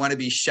 who don't want to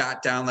be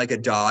shot down like a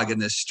dog in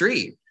the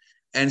street.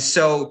 And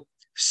so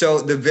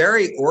the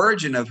very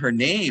origin of her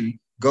name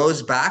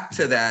goes back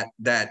to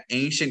that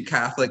ancient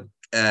Catholic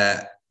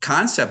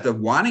concept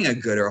of wanting a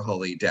good or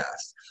holy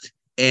death.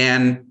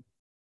 And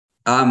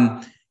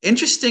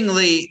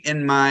interestingly,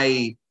 in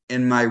my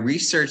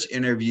research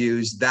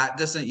interviews, that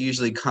doesn't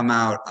usually come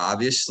out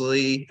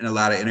obviously in a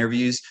lot of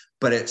interviews,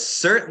 but it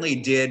certainly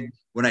did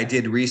when I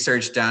did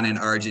research down in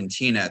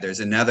Argentina. There's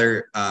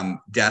another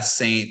death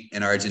saint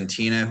in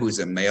Argentina who's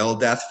a male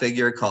death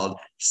figure called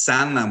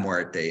San La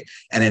Muerte.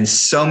 And in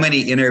so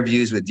many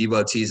interviews with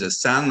devotees of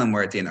San La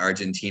Muerte in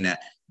Argentina,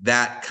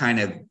 that kind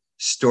of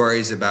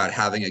stories about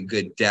having a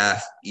good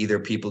death, either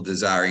people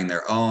desiring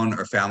their own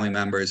or family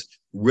members,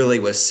 really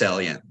was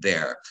salient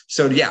there.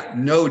 So yeah,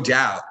 no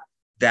doubt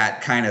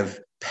that kind of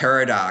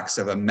paradox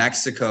of a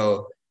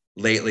Mexico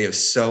lately of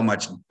so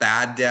much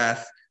bad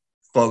death,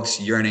 folks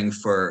yearning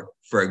for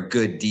a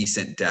good,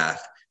 decent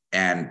death,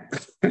 and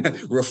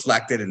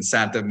reflected in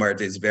Santa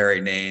Muerte's very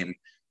name,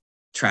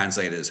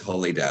 translated as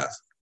holy death.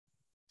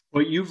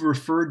 Well, you've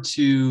referred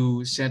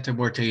to Santa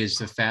Muerte as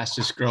the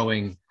fastest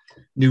growing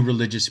new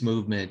religious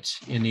movement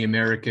in the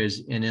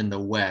Americas and in the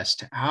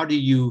West. How do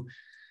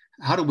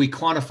we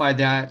quantify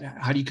that?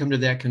 How do you come to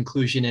that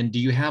conclusion? And do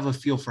you have a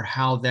feel for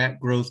how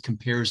that growth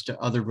compares to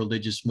other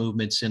religious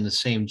movements in the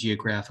same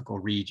geographical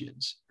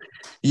regions?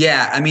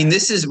 Yeah, I mean,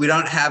 we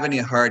don't have any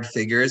hard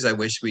figures. I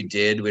wish we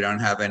did. We don't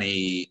have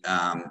any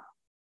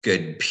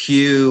good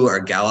Pew or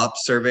Gallup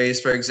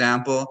surveys, for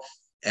example.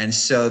 And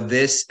so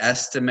this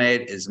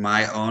estimate is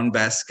my own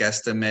best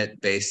guesstimate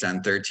based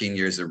on 13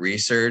 years of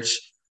research.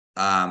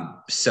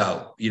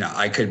 So,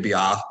 I could be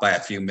off by a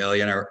few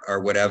million or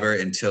whatever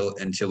until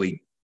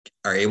we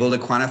are able to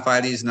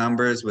quantify these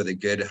numbers with a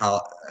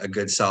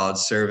good solid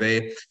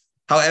survey.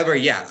 However,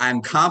 yeah,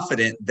 I'm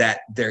confident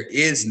that there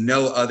is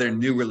no other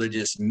new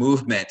religious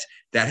movement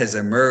that has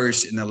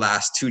emerged in the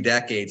last 2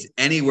 decades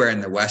anywhere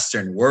in the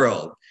Western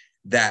world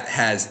that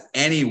has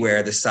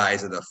anywhere the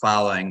size of the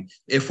following,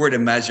 if we're to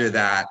measure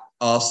that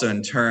also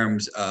in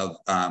terms of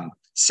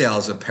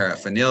sales of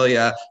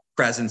paraphernalia,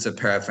 presence of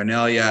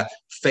paraphernalia,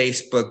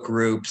 Facebook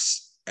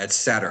groups,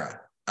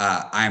 etc.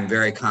 I'm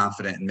very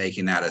confident in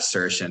making that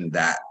assertion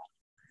that,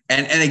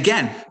 and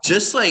again,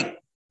 just like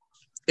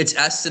it's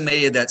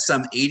estimated that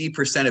some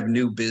 80% of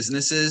new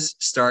businesses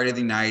started in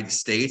the United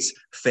States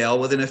fail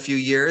within a few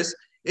years.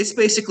 It's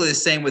basically the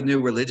same with new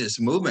religious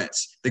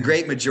movements. The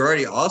great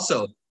majority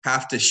also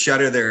have to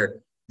shutter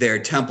their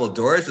temple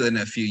doors within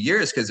a few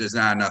years because there's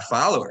not enough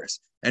followers.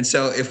 And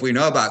so if we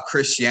know about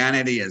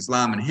Christianity,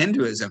 Islam, and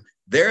Hinduism,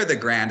 they're the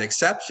grand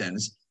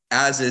exceptions,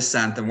 as is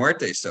Santa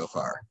Muerte so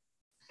far.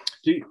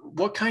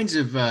 What kinds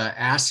of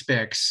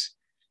aspects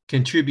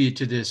contribute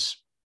to this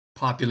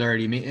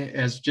popularity? I mean,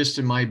 as just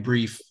in my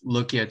brief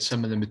look at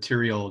some of the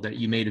material that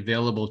you made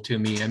available to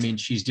me, I mean,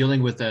 she's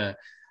dealing with a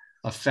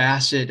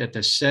facet at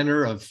the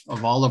center of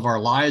all of our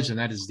lives, and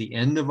that is the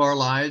end of our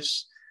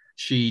lives.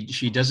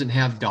 She doesn't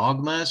have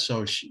dogma,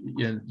 so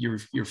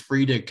you're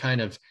free to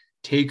kind of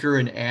take her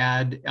and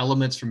add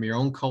elements from your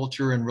own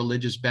culture and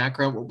religious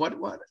background.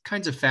 What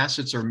kinds of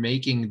facets are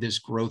making this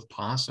growth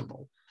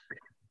possible?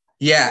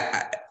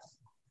 Yeah,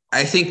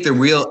 I think the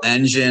real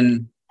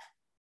engine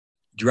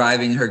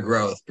driving her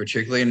growth,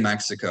 particularly in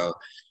Mexico,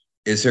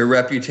 is her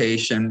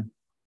reputation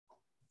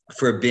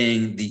for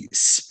being the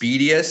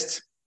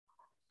speediest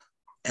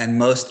and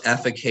most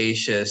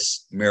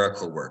efficacious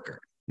miracle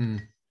worker.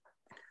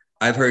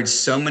 I've heard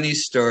so many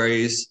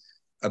stories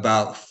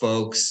about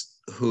folks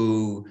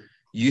who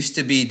used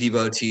to be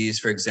devotees,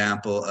 for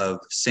example, of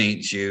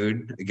St.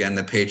 Jude, again,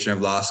 the patron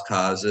of lost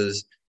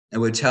causes,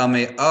 and would tell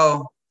me,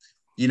 oh,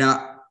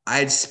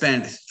 I'd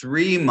spent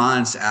 3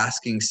 months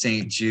asking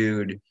St.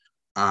 Jude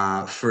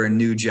for a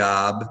new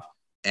job,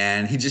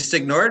 and he just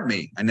ignored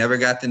me. I never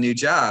got the new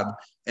job.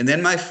 And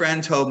then my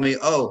friend told me,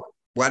 oh,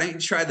 why don't you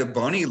try the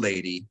Bony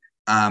Lady?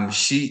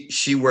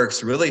 She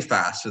works really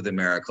fast with the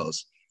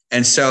miracles.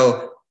 And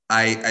so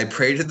I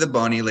prayed to the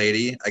Bony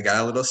Lady. I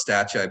got a little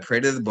statue. I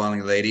prayed to the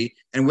Bony Lady.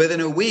 And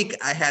within a week,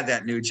 I had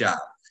that new job.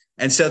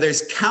 And so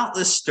there's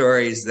countless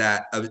stories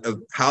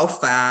of how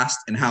fast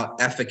and how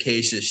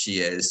efficacious she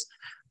is.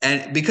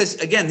 And because,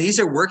 again, these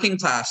are working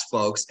class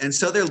folks. And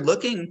so they're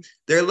looking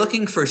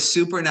for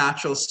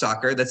supernatural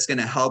succor that's going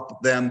to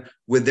help them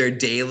with their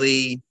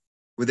daily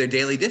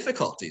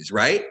difficulties,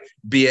 right?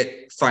 Be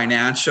it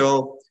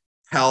financial,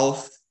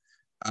 health,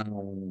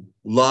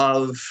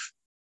 love,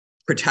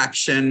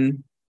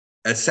 protection,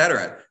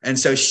 etc. And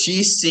so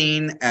she's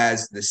seen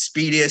as the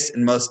speediest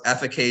and most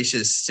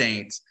efficacious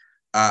saint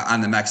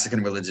on the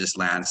Mexican religious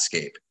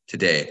landscape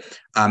today.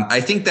 I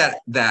think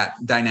that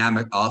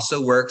dynamic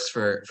also works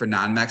for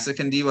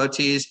non-Mexican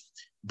devotees,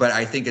 but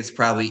I think it's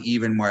probably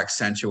even more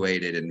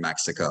accentuated in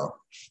Mexico.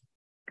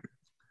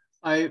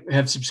 I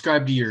have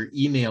subscribed to your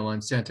email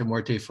on Santa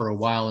Muerte for a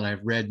while, and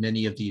I've read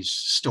many of these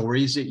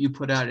stories that you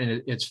put out,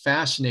 and it's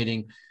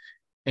fascinating.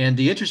 And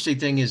the interesting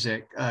thing is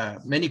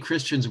that many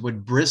Christians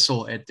would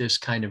bristle at this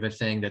kind of a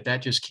thing,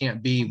 that just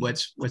can't be.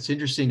 What's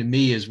interesting to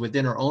me is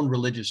within our own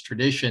religious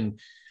tradition,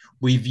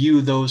 we view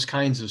those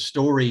kinds of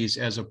stories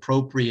as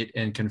appropriate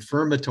and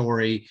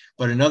confirmatory,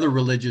 but in other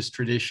religious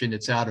tradition,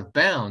 it's out of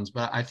bounds.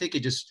 But I think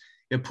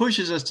it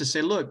pushes us to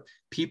say, look,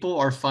 people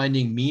are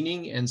finding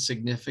meaning and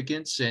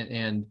significance,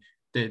 and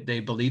they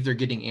believe they're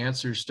getting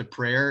answers to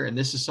prayer. And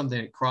this is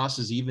something that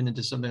crosses even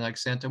into something like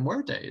Santa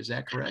Muerte. Is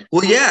that correct?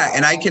 Well, yeah.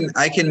 And I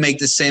can make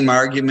the same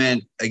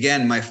argument.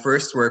 Again, my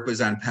first work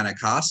was on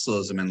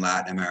Pentecostalism in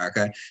Latin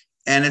America.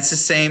 And it's the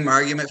same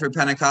argument for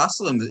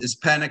Pentecostalism.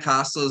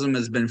 Pentecostalism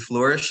has been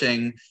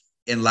flourishing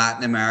in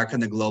Latin America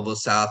and the global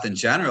South in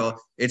general.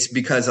 It's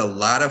because a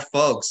lot of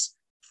folks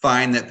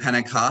find that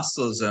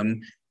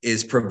Pentecostalism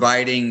is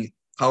providing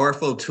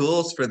powerful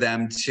tools for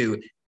them to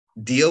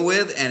deal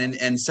with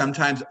and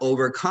sometimes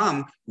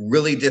overcome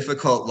really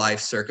difficult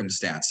life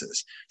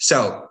circumstances.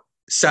 So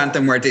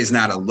Santa Muerte is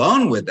not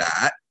alone with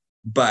that,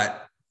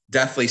 but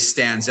definitely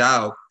stands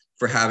out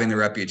for having the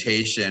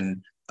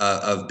reputation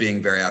of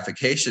being very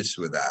efficacious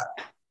with that.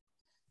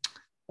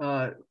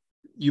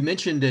 You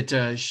mentioned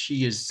that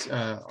she is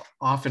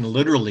often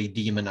literally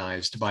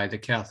demonized by the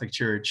Catholic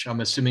Church. I'm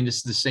assuming this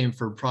is the same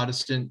for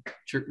Protestant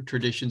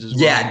traditions as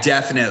well. Yeah,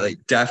 definitely.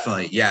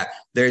 Yeah,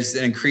 there's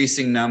an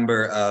increasing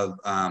number of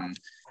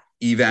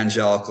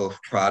evangelical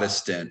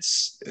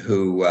Protestants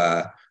who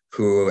have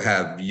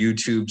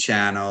YouTube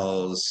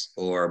channels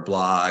or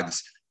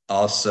blogs,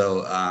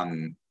 also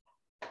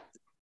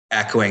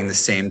echoing the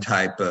same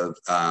type of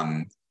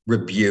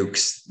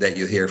rebukes that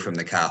you hear from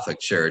the Catholic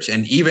Church.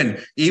 And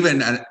even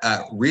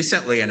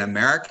recently, an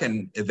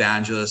American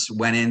evangelist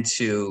went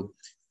into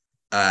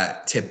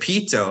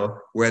Tepito,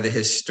 where the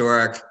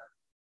historic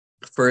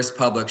first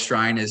public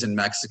shrine is in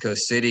Mexico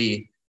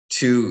City,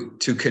 to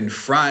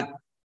confront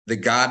the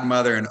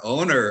godmother and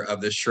owner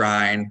of the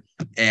shrine,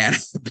 and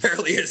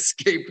barely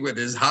escaped with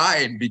his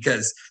hide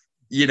because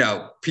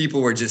people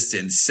were just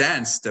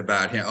incensed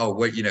about him. Oh,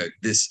 what,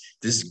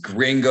 this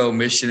gringo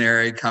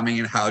missionary coming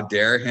in, how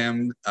dare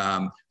him?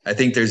 I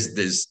think there's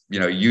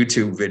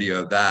YouTube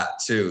video of that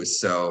too.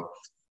 So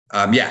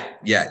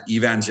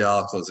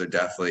evangelicals are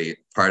definitely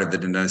part of the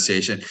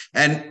denunciation.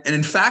 And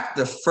in fact,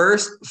 the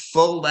first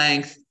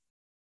full-length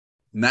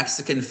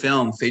Mexican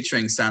film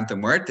featuring Santa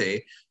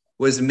Muerte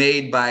was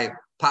made by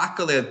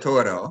Paco del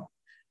Toro,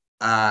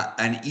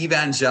 an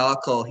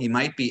evangelical. He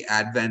might be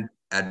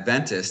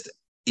Adventist,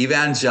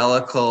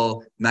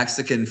 evangelical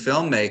Mexican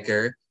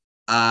filmmaker,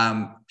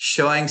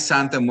 showing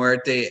Santa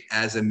Muerte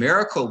as a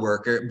miracle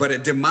worker, but a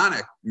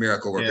demonic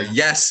miracle worker. Yeah.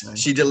 Yes,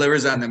 she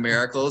delivers on the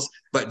miracles,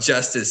 but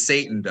just as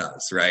Satan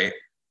does, right?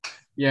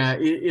 Yeah,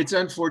 it's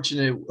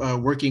unfortunate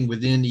working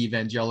within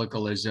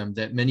evangelicalism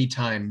that many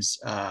times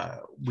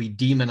we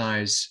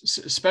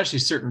demonize, especially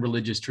certain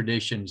religious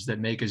traditions that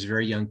make us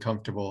very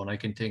uncomfortable. And I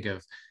can think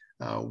of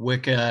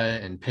Wicca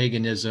and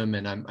paganism,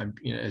 and I'm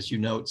as you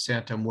note,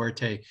 Santa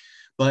Muerte.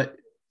 But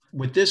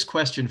with this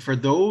question, for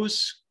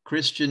those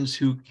Christians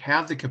who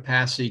have the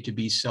capacity to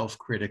be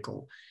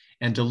self-critical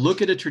and to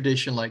look at a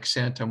tradition like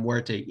Santa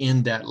Muerte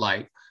in that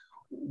light,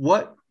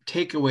 what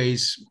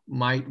takeaways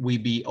might we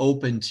be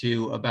open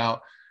to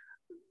about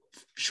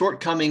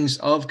shortcomings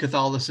of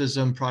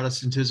Catholicism,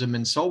 Protestantism,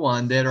 and so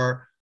on that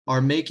are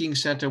making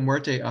Santa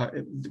Muerte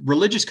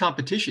religious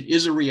competition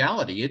is a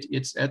reality.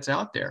 It's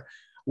out there.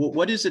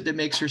 What is it that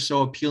makes her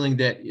so appealing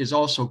that is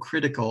also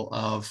critical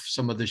of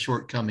some of the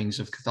shortcomings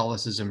of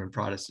Catholicism and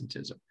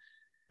Protestantism?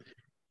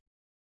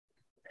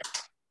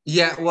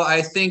 Yeah, well,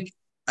 I think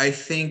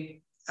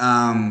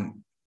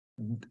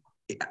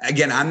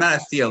again, I'm not a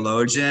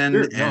theologian,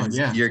 Sure. and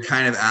you're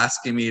kind of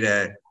asking me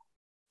to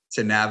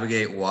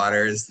navigate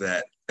waters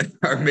that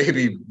are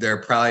maybe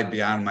they're probably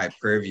beyond my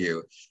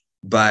purview.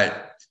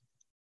 But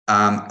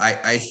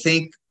I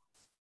think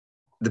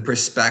the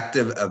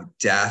perspective of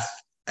death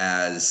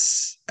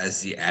as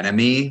the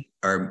enemy,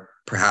 or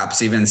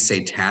perhaps even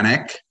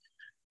satanic,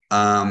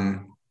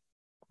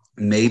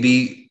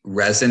 maybe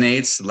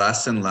resonates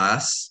less and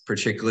less,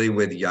 particularly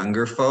with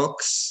younger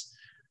folks.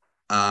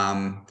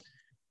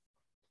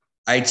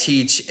 I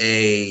teach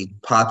a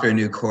popular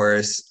new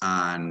course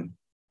on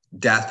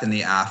death and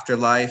the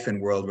afterlife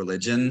and world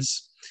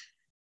religions.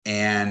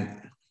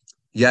 And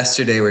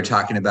yesterday we're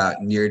talking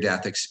about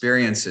near-death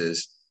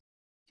experiences.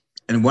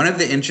 And one of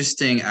the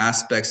interesting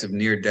aspects of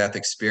near-death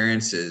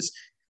experiences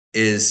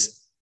is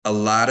a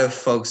lot of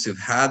folks who've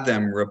had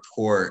them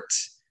report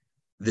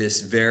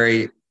this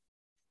very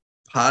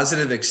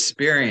positive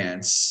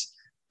experience.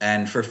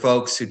 And for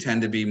folks who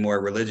tend to be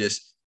more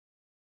religious,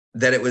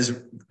 that it was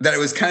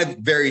kind of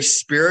very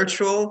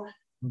spiritual,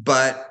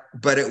 but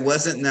it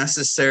wasn't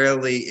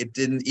necessarily, it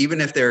didn't, even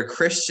if they were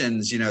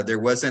Christians, there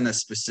wasn't a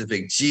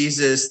specific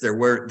Jesus, there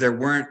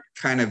weren't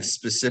kind of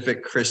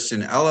specific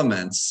Christian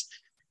elements.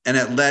 And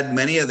it led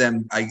many of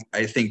them,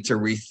 I think, to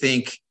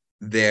rethink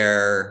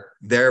their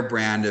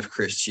brand of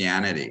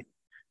Christianity.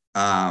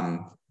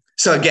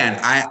 So again,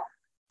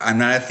 I'm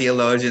not a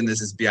theologian, this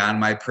is beyond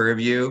my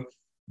purview,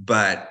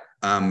 but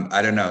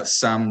I don't know,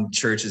 some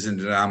churches and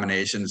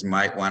denominations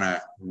might want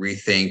to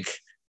rethink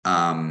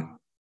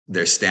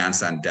their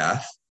stance on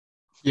death.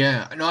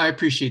 Yeah, no, I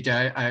appreciate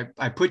that.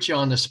 I put you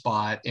on the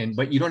spot,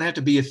 but you don't have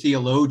to be a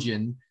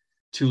theologian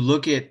to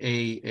look at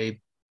a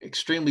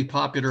extremely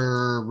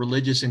popular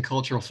religious and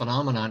cultural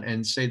phenomenon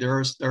and say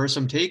there are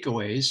some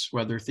takeaways,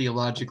 whether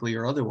theologically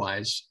or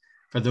otherwise,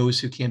 for those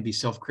who can be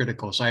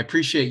self-critical. So I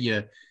appreciate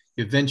you're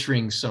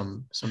venturing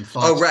some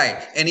thoughts. Oh,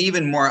 right. And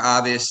even more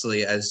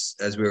obviously, as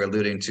we were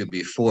alluding to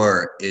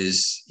before,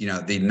 is,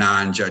 the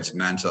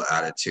non-judgmental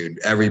attitude.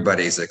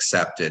 Everybody's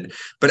accepted.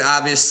 But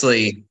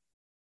obviously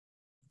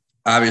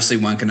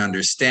one can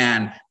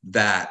understand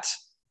that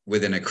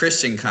within a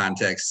Christian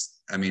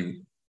context, I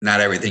mean, not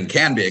everything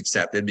can be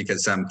accepted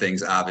because some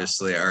things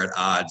obviously are at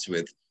odds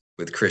with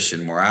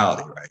Christian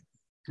morality, right?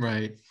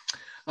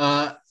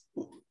 Right.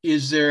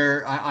 Is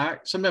there,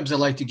 sometimes I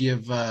like to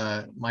give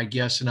my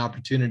guests an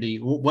opportunity.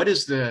 What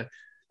is the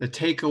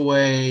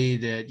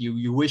takeaway that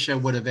you wish I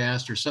would have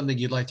asked, or something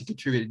you'd like to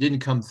contribute that didn't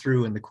come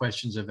through in the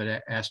questions I've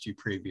asked you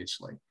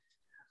previously?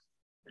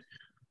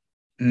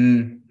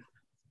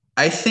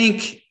 I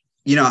think,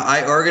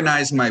 I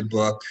organized my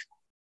book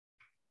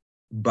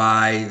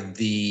by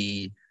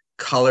the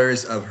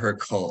colors of her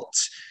cult.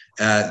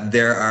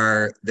 There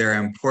are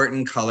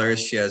important colors.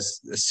 She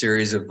has a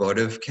series of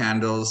votive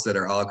candles that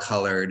are all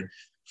colored.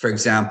 For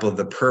example,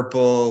 the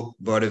purple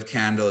votive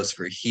candle is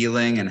for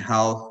healing and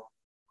health.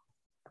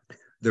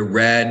 The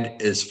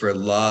red is for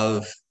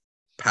love,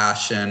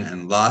 passion,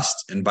 and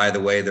lust. And by the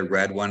way, the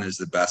red one is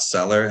the best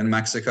seller in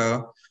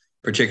Mexico,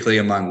 particularly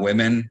among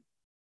women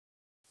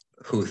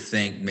who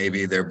think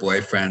maybe their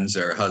boyfriends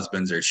or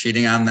husbands are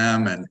cheating on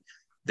them and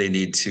they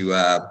need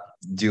to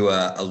do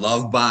a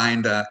love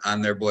bind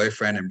on their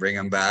boyfriend and bring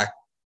them back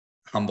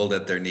humbled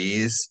at their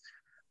knees.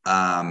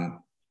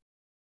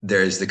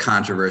 There's the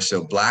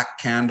controversial black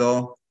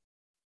candle,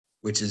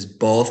 which is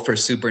both for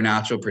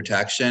supernatural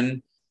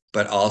protection,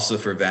 but also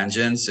for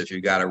vengeance. If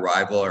you've got a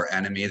rival or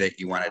enemy that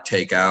you want to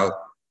take out,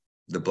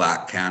 the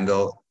black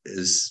candle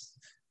is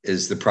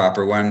the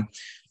proper one.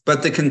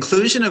 But the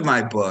conclusion of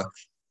my book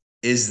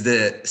is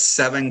the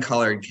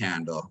 7-colored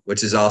candle,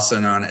 which is also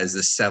known as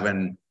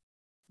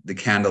the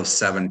candle of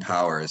 7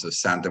 powers, of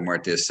Santa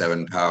Muerte's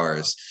 7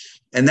 powers.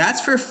 And that's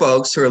for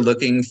folks who are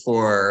looking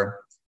for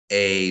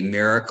a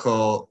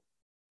miracle,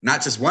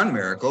 not just one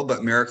miracle,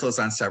 but miracles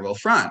on several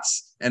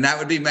fronts. And that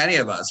would be many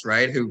of us,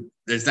 right? Who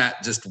there's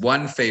not just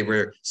one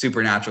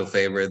supernatural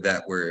favor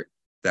that we're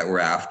that we're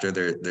after.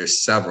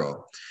 There's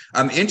several.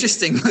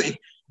 Interestingly,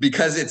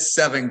 because it's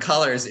 7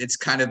 colors, it's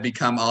kind of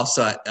become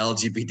also an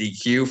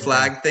LGBTQ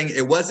flag thing.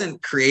 It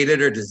wasn't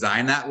created or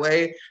designed that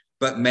way,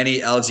 but many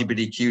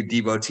LGBTQ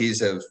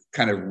devotees have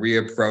kind of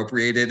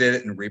reappropriated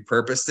it and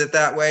repurposed it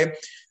that way.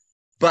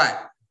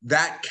 But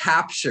that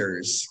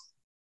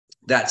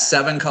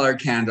 7-color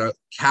candle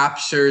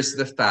captures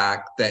the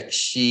fact that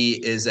she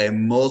is a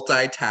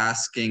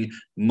multitasking,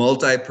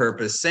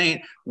 multi-purpose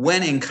saint,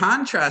 when in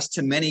contrast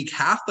to many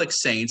Catholic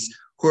saints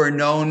who are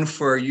known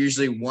for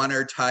usually one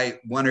or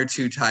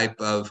two type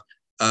of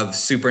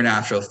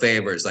supernatural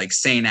favors, like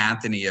Saint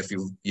Anthony, if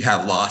you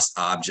have lost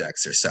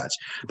objects or such.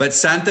 But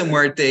Santa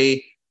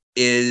Muerte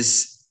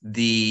is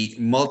the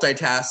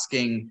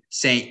multitasking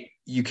saint.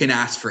 You can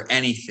ask for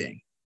anything.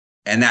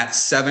 And that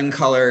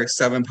 7-color,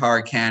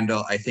 7-power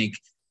candle, I think,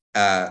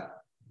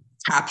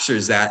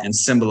 captures that and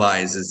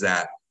symbolizes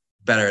that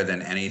better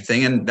than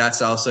anything. And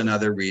that's also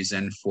another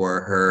reason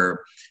for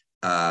her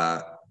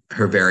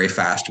very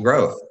fast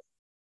growth.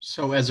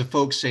 So as a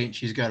folk saint,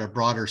 she's got a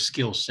broader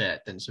skill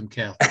set than some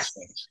Catholic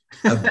saints.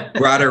 A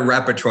broader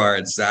repertoire,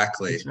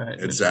 exactly. That's right,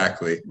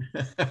 exactly.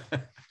 Right.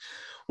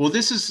 Well,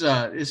 this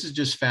is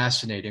just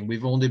fascinating.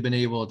 We've only been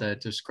able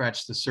to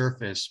scratch the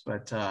surface,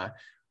 but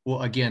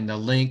well, again, the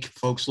link,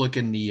 folks, look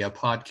in the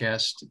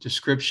podcast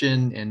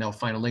description, and they'll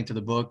find a link to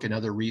the book and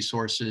other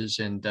resources.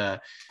 And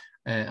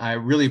I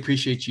really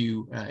appreciate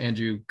you,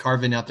 Andrew,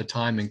 carving out the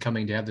time and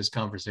coming to have this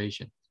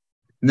conversation.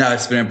 No,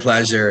 it's been a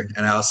pleasure.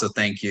 And I also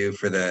thank you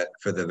for the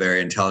very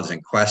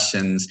intelligent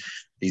questions.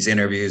 These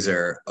interviews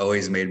are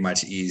always made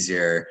much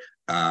easier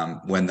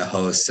when the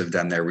hosts have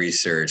done their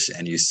research,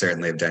 and you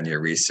certainly have done your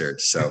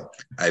research. So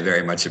I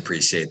very much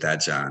appreciate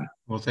that, John.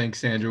 Well,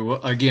 thanks, Andrew.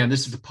 Well, again,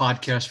 this is the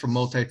podcast from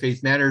Multi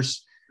Faith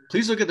Matters.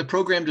 Please look at the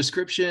program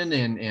description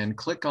and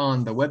click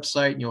on the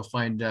website, and you'll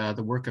find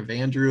the work of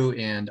Andrew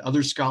and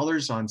other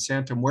scholars on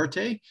Santa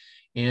Muerte.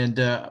 And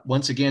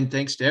once again,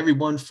 thanks to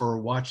everyone for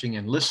watching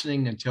and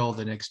listening. Until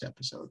the next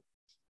episode.